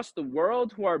across the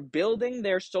world who are building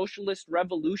their socialist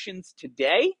revolutions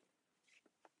today?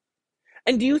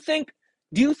 And do you think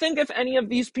if any of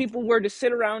these people were to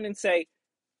sit around and say,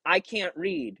 I can't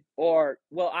read, or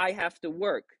well, I have to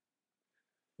work,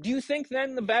 do you think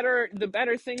then the better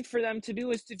thing for them to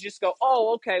do is to just go,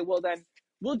 oh, okay, well then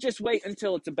we'll just wait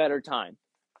until it's a better time?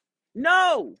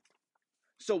 No.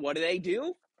 So what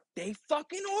do? They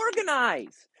fucking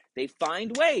organize. They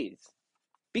find ways.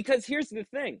 Because here's the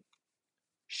thing.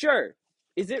 Sure,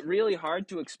 is it really hard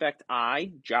to expect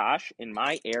I, Josh, in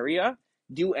my area,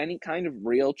 do any kind of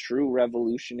real, true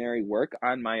revolutionary work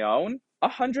on my own?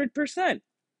 100%.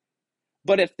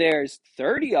 But if there's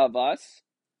 30 of us,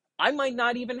 I might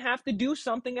not even have to do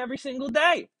something every single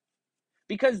day.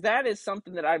 Because that is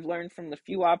something that I've learned from the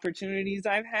few opportunities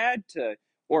I've had to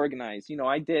organize.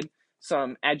 I did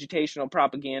some agitational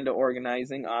propaganda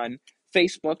organizing on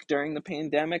Facebook during the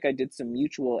pandemic. I did some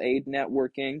mutual aid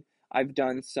networking. I've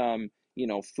done some,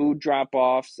 food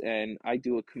drop-offs, and I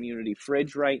do a community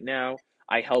fridge right now.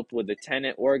 I help with a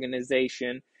tenant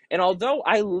organization. And although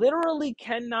I literally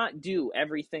cannot do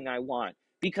everything I want,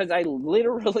 because I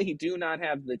literally do not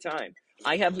have the time,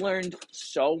 I have learned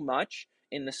so much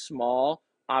in the small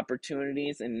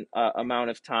opportunities and amount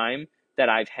of time that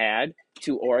I've had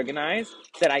to organize,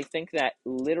 that I think that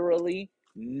literally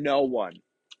no one,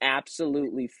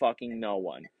 absolutely fucking no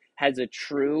one, has a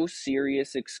true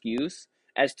serious excuse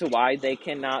as to why they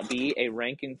cannot be a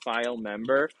rank and file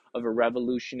member of a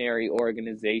revolutionary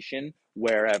organization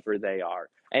wherever they are.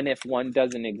 And if one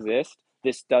doesn't exist,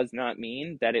 this does not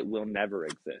mean that it will never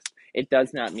exist. It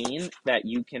does not mean that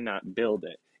you cannot build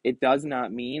it. It does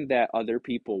not mean that other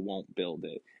people won't build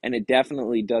it. And it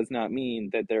definitely does not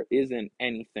mean that there isn't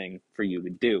anything for you to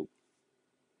do.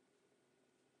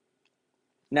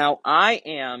 Now, I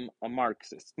am a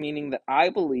Marxist, meaning that I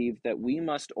believe that we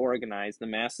must organize the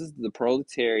masses of the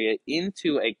proletariat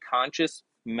into a conscious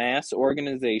mass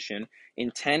organization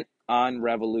intent on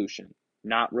revolution,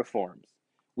 not reforms.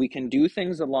 We can do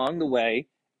things along the way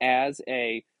as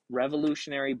a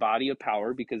revolutionary body of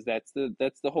power, because that's the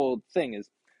whole thing. Is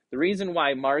the reason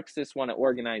why Marxists want to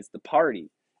organize the party.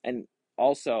 And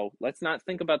also, let's not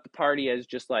think about the party as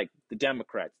just like the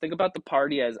Democrats. Think about the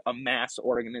party as a mass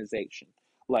organization.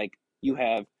 Like, you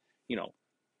have,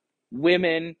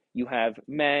 women, you have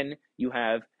men, you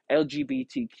have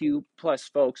LGBTQ plus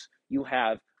folks, you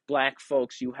have black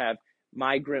folks, you have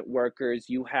migrant workers,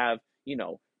 you have,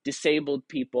 disabled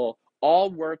people, all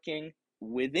working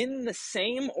within the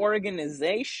same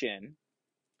organization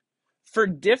for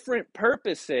different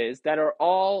purposes that are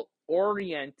all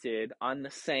oriented on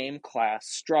the same class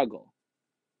struggle.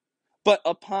 But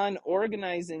upon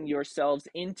organizing yourselves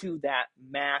into that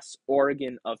mass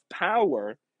organ of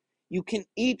power, you can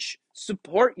each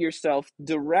support yourself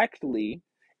directly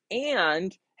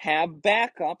and have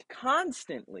backup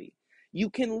constantly. You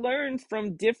can learn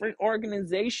from different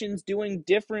organizations doing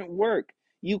different work.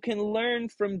 You can learn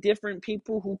from different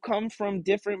people who come from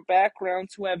different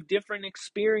backgrounds, who have different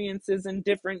experiences and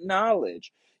different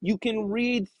knowledge. You can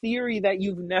read theory that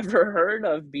you've never heard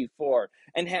of before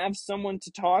and have someone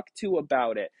to talk to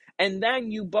about it. And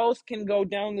then you both can go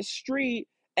down the street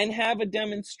and have a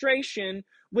demonstration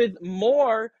with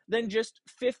more than just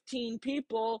 15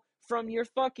 people from your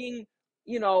fucking,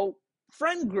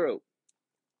 friend group.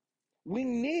 We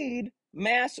need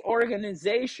mass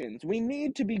organizations. We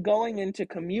need to be going into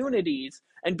communities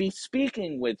and be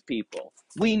speaking with people.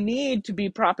 We need to be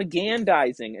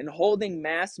propagandizing and holding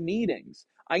mass meetings.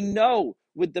 I know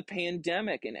with the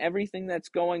pandemic and everything that's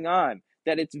going on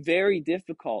that it's very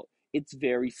difficult. It's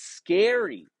very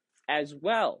scary as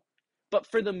well. But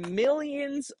for the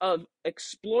millions of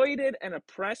exploited and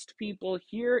oppressed people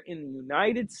here in the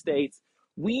United States,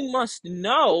 we must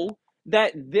know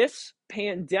that this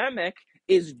pandemic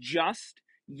is just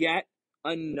yet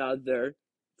another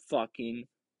fucking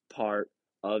part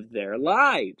of their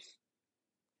lives.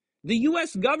 The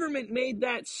US government made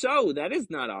that so. That is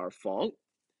not our fault.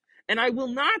 And I will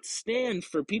not stand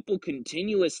for people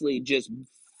continuously just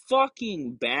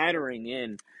fucking battering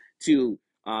in to,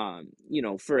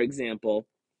 for example,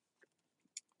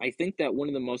 I think that one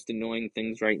of the most annoying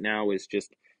things right now is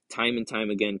just time and time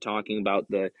again talking about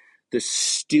the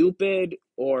stupid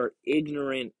or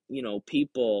ignorant,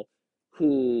 people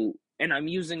who, and I'm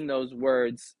using those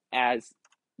words as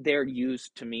they're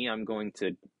used to me. I'm going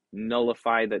to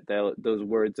nullify that those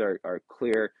words are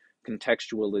clear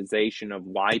contextualization of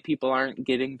why people aren't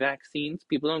getting vaccines.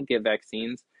 People don't get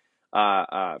vaccines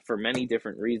for many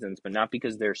different reasons, but not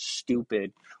because they're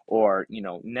stupid or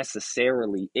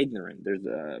necessarily ignorant. There's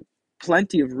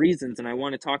plenty of reasons, and I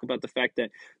want to talk about the fact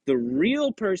that the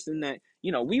real person that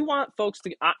we want folks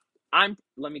to. I'm.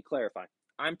 Let me clarify.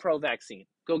 I'm pro-vaccine.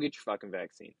 Go get your fucking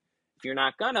vaccine. If you're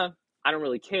not gonna, I don't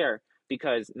really care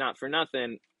because not for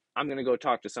nothing, I'm gonna go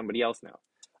talk to somebody else now.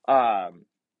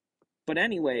 But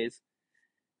anyways,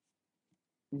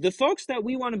 the folks that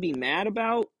we want to be mad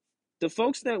about, the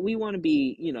folks that we want to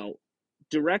be,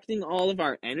 directing all of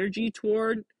our energy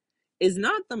toward is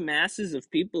not the masses of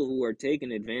people who are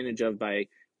taken advantage of by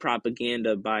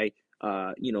propaganda, by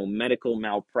medical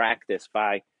malpractice,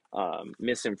 by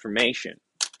misinformation.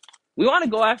 We want to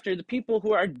go after the people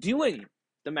who are doing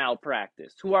the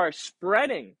malpractice, who are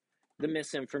spreading the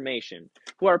misinformation,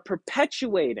 who are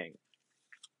perpetuating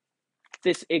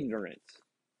this ignorance.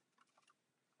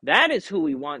 That is who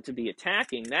we want to be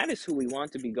attacking. That is who we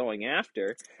want to be going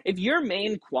after. If your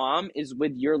main qualm is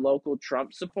with your local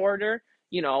Trump supporter,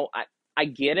 I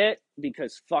get it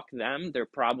because fuck them. They're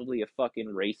probably a fucking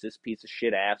racist piece of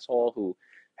shit asshole who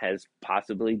has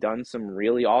possibly done some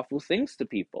really awful things to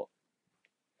people.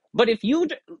 But if you,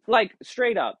 like,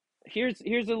 straight up, here's a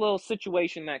little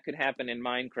situation that could happen in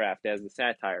Minecraft as a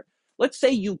satire. Let's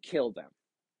say you kill them.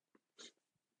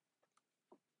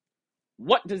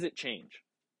 What does it change?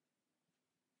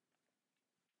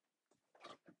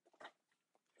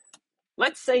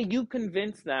 Let's say you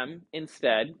convince them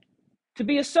instead to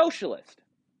be a socialist.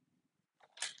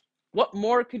 What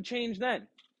more could change then?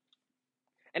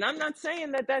 And I'm not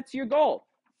saying that that's your goal.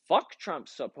 Fuck Trump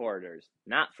supporters.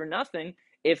 Not for nothing.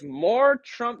 If more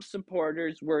Trump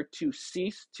supporters were to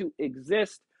cease to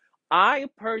exist, I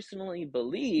personally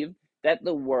believe that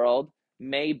the world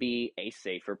may be a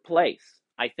safer place.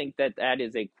 I think that that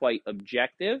is a quite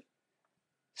objective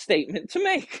statement to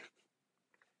make.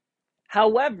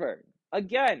 However,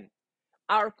 again,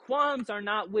 our qualms are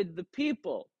not with the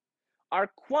people. Our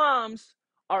qualms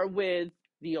are with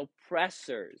the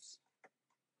oppressors.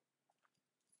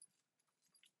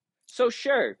 So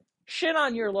sure, shit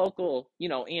on your local,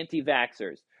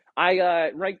 anti-vaxxers.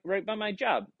 I right by my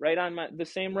job, right on the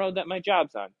same road that my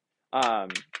job's on.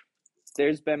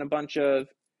 There's been a bunch of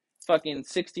fucking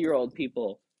 60-year-old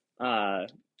people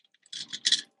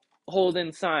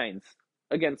holding signs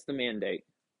against the mandate,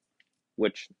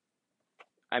 which,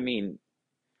 I mean,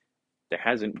 there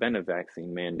hasn't been a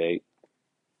vaccine mandate.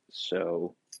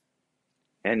 So,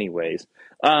 anyways,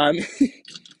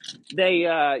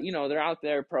 they're out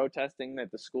there protesting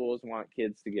that the schools want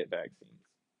kids to get vaccines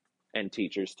and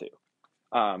teachers too.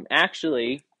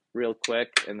 Actually, real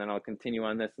quick, and then I'll continue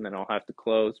on this, and then I'll have to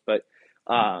close. But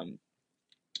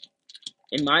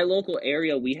in my local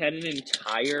area, we had an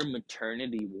entire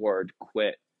maternity ward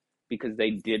quit because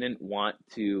they didn't want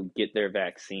to get their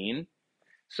vaccine.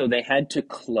 So they had to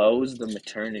close the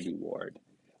maternity ward,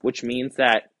 which means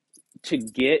that to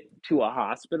get to a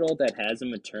hospital that has a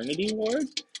maternity ward,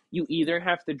 you either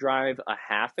have to drive a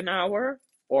half an hour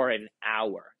or an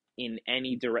hour in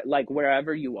any direct, like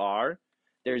wherever you are.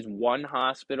 There's one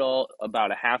hospital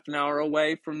about a half an hour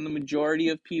away from the majority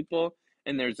of people,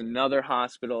 and there's another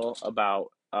hospital about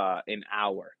an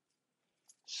hour.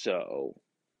 So,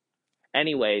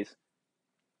 anyways,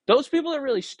 those people are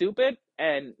really stupid,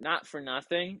 and not for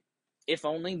nothing. If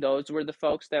only those were the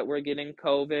folks that were getting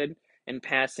COVID and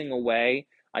passing away,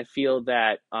 I feel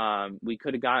that we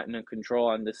could have gotten a control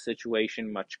on this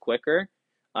situation much quicker.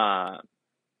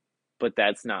 But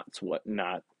that's not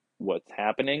what's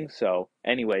happening. So,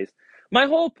 anyways, my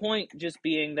whole point just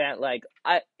being that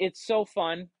it's so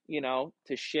fun,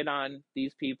 to shit on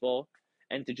these people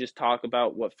and to just talk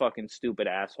about what fucking stupid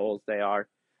assholes they are.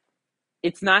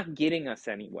 It's not getting us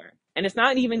anywhere. And it's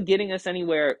not even getting us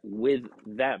anywhere with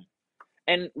them.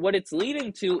 And what it's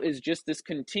leading to is just this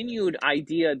continued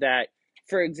idea that,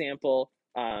 for example,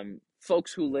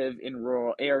 folks who live in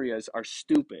rural areas are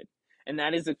stupid. And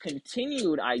that is a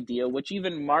continued idea, which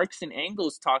even Marx and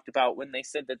Engels talked about when they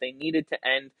said that they needed to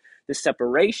end the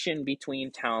separation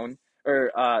between town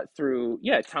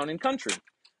and country.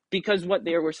 Because what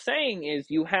they were saying is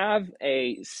you have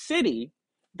a city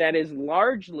that is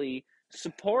largely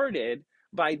supported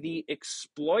by the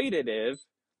exploitative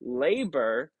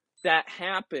labor that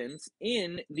happens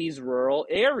in these rural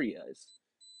areas.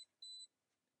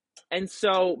 And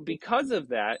so because of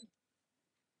that,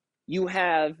 you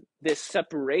have this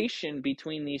separation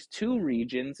between these two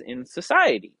regions in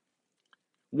society.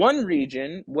 One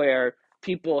region where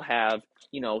people have,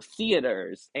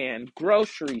 theaters and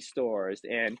grocery stores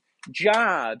and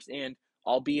jobs, and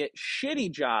albeit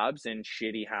shitty jobs and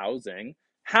shitty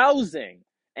housing,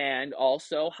 and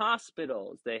also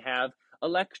hospitals. They have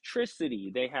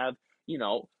electricity. They have, you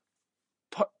know,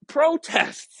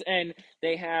 protests, and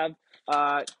they have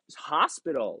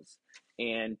hospitals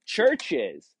and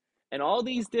churches and all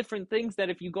these different things that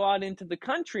if you go out into the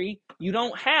country, you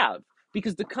don't have,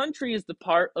 because the country is the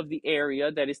part of the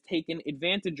area that is taken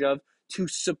advantage of to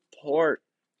support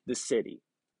the city.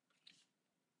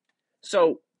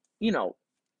 So,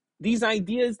 these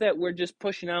ideas that we're just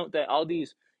pushing out, that all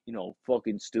these,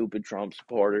 fucking stupid Trump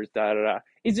supporters, da da da.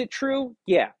 Is it true?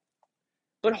 Yeah.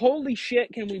 But holy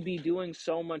shit, can we be doing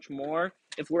so much more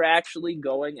if we're actually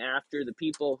going after the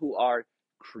people who are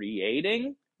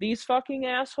creating these fucking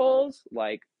assholes?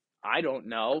 Like, I don't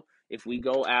know, if we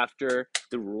go after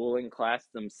the ruling class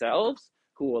themselves,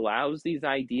 who allows these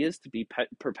ideas to be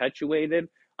perpetuated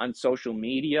on social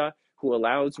media, who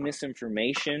allows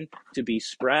misinformation to be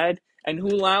spread, and who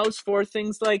allows for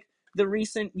things like the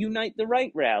recent Unite the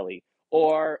Right rally,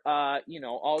 or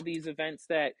all these events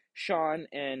that Sean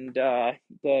and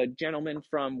the gentleman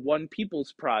from One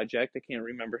People's Project, I can't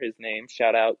remember his name,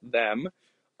 shout out them,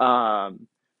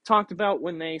 talked about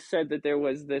when they said that there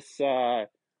was this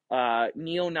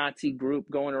neo-Nazi group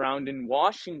going around in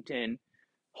Washington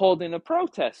holding a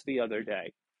protest the other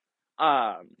day.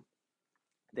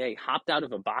 They hopped out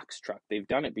of a box truck. They've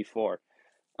done it before.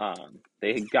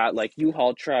 They got like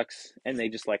U-Haul trucks, and they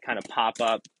just like kind of pop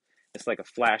up. It's like a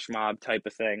flash mob type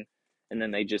of thing, and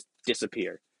then they just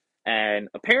disappear. And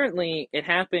apparently it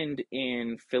happened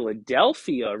in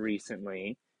Philadelphia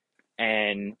recently,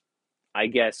 and I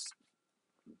guess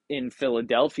in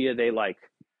Philadelphia they like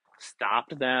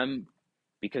stopped them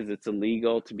because it's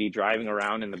illegal to be driving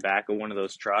around in the back of one of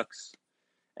those trucks,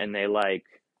 and they like,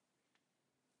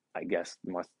 I guess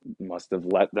must have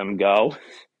let them go.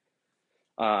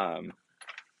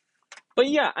 But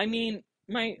yeah, I mean,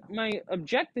 my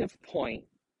objective point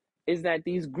is that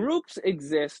these groups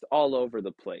exist all over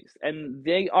the place, and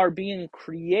they are being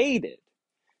created.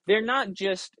 They're not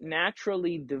just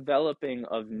naturally developing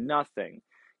of nothing.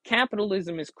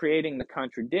 Capitalism is creating the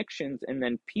contradictions, and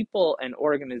then people and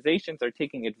organizations are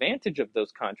taking advantage of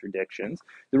those contradictions.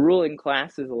 The ruling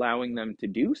class is allowing them to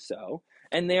do so,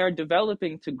 and they are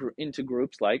developing into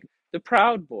groups like the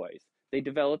Proud Boys. They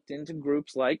developed into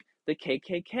groups like the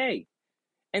KKK.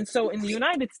 And so in the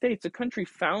United States, a country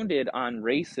founded on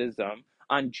racism,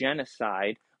 on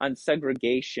genocide, on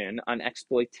segregation, on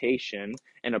exploitation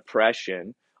and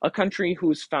oppression, a country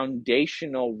whose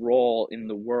foundational role in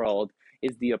the world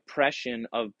is the oppression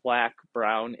of Black,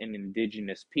 brown, and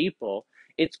indigenous people,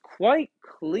 it's quite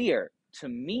clear, to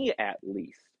me at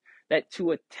least, that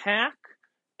to attack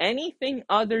anything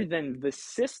other than the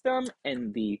system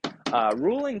and the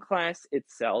ruling class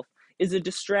itself is a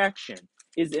distraction,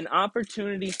 is an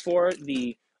opportunity for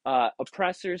the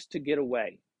oppressors to get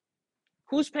away.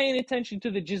 Who's paying attention to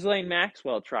the Ghislaine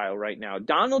Maxwell trial right now?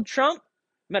 Donald Trump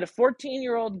met a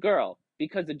 14-year-old girl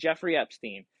because of Jeffrey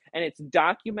Epstein, and it's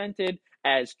documented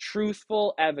as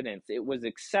truthful evidence. It was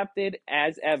accepted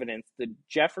as evidence. The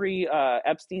Jeffrey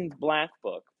Epstein's Black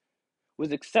Book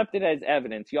was accepted as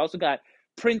evidence. You also got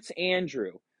Prince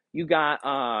Andrew. You got,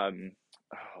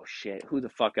 who the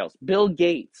fuck else? Bill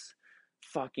Gates.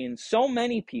 Fucking so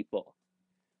many people.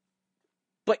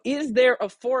 But is there a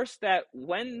force that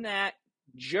when that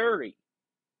jury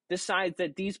decides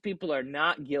that these people are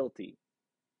not guilty,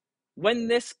 when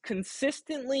this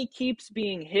consistently keeps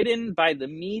being hidden by the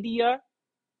media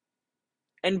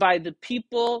and by the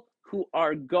people who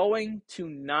are going to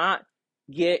not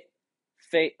be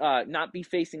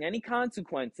facing any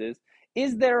consequences,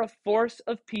 is there a force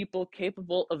of people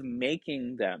capable of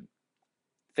making them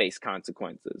face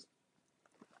consequences?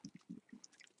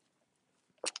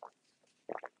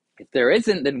 If there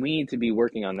isn't, then we need to be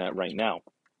working on that right now.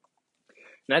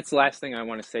 And that's the last thing I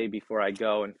want to say before I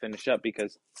go and finish up,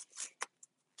 because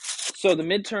so the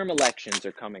midterm elections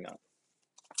are coming up.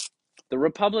 The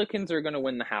Republicans are going to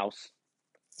win the House.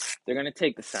 They're going to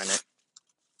take the Senate.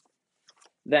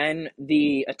 Then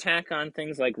the attack on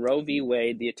things like Roe v.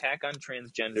 Wade, the attack on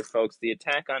transgender folks, the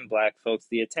attack on Black folks,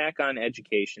 the attack on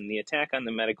education, the attack on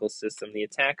the medical system, the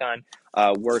attack on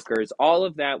workers, all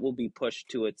of that will be pushed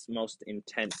to its most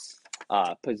intense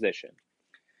position.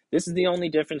 This is the only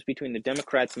difference between the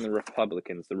Democrats and the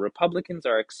Republicans. The Republicans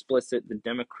are explicit. The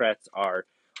Democrats are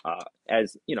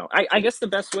As you know, I guess the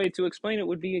best way to explain it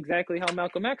would be exactly how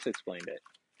Malcolm X explained it.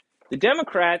 The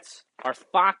Democrats are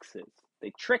foxes.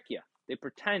 They trick you. They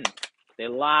pretend. They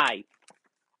lie.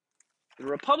 The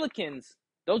Republicans,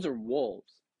 those are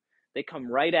wolves. They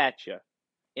come right at you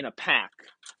in a pack.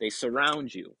 They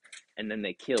surround you, and then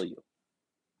they kill you.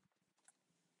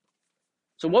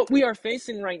 So what we are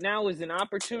facing right now is an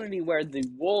opportunity where the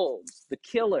wolves, the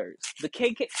killers, the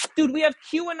KK... Dude, we have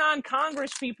QAnon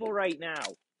Congress people right now.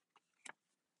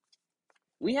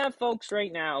 We have folks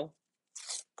right now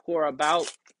who are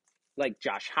about, like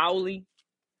Josh Hawley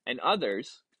and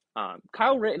others.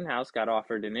 Kyle Rittenhouse got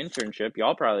offered an internship.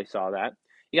 Y'all probably saw that.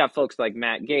 You got folks like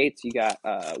Matt Gaetz. You got,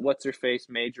 what's-her-face,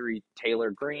 Marjorie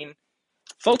Taylor Greene.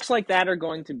 Folks like that are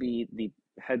going to be the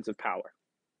heads of power.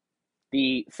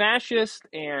 The fascist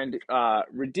and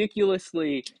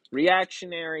ridiculously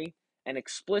reactionary and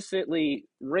explicitly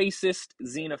racist,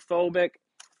 xenophobic,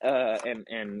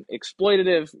 and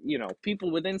exploitative,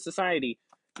 people within society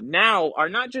now are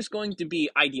not just going to be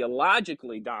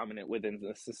ideologically dominant within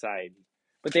the society,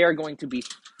 but they are going to be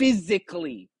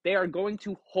physically. They are going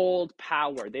to hold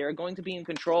power. They are going to be in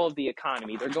control of the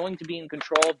economy. They're going to be in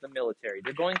control of the military.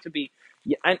 They're going to be,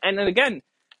 and again,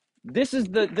 this is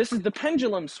the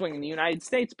pendulum swing in the United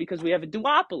States because we have a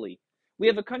duopoly. We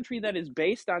have a country that is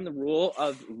based on the rule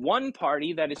of one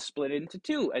party that is split into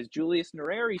two. As Julius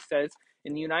Nyerere says,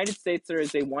 in the United States there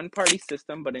is a one-party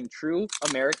system, but in true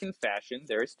American fashion,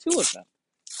 there is two of them.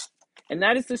 And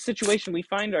that is the situation we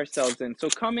find ourselves in. So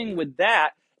coming with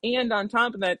that, and on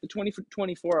top of that, the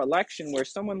 2024 election, where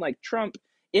someone like Trump,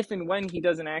 if and when he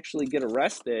doesn't actually get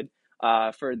arrested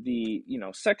for the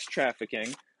sex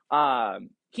trafficking,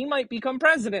 he might become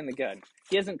president again.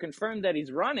 He hasn't confirmed that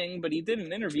he's running, but he did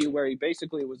an interview where he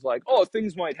basically was like, "Oh,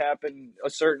 things might happen a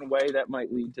certain way that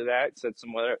might lead to that." Said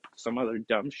some other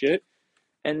dumb shit,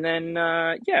 and then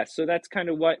so that's kind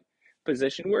of what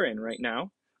position we're in right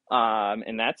now,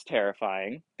 and that's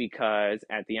terrifying because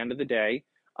at the end of the day,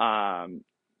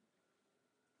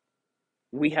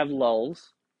 we have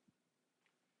lulls,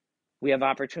 we have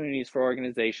opportunities for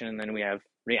organization, and then we have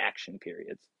reaction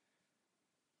periods.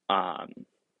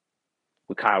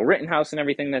 With Kyle Rittenhouse and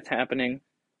everything that's happening,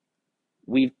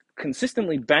 we've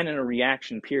consistently been in a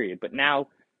reaction period, but now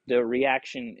the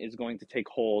reaction is going to take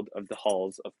hold of the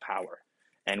halls of power.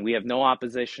 And we have no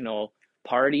oppositional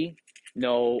party,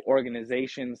 no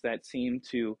organizations that seem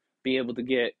to be able to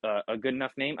get a good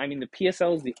enough name. I mean, the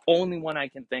PSL is the only one I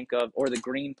can think of, or the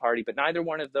Green Party, but neither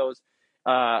one of those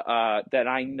that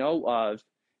I know of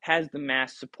has the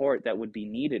mass support that would be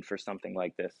needed for something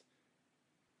like this.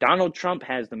 Donald Trump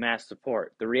has the mass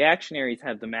support. The reactionaries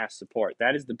have the mass support.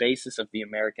 That is the basis of the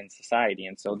American society.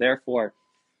 And so therefore,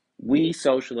 we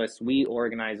socialists, we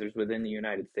organizers within the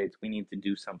United States, we need to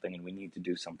do something, and we need to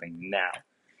do something now.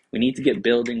 We need to get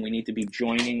building. We need to be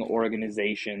joining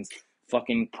organizations,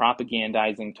 fucking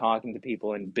propagandizing, talking to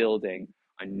people, and building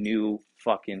a new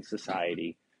fucking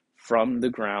society from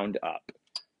the ground up.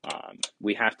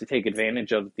 We have to take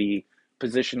advantage of the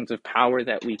positions of power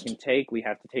that we can take. We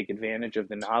have to take advantage of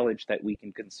the knowledge that we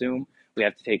can consume. We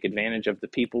have to take advantage of the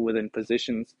people within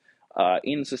positions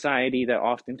in society that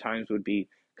oftentimes would be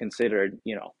considered,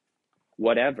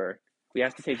 whatever. We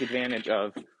have to take advantage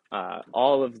of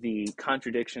all of the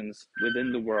contradictions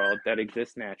within the world that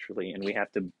exist naturally, and we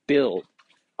have to build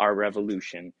our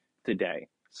revolution today.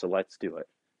 So let's do it.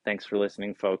 Thanks for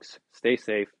listening, folks. Stay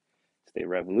safe, stay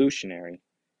revolutionary,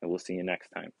 and we'll see you next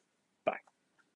time.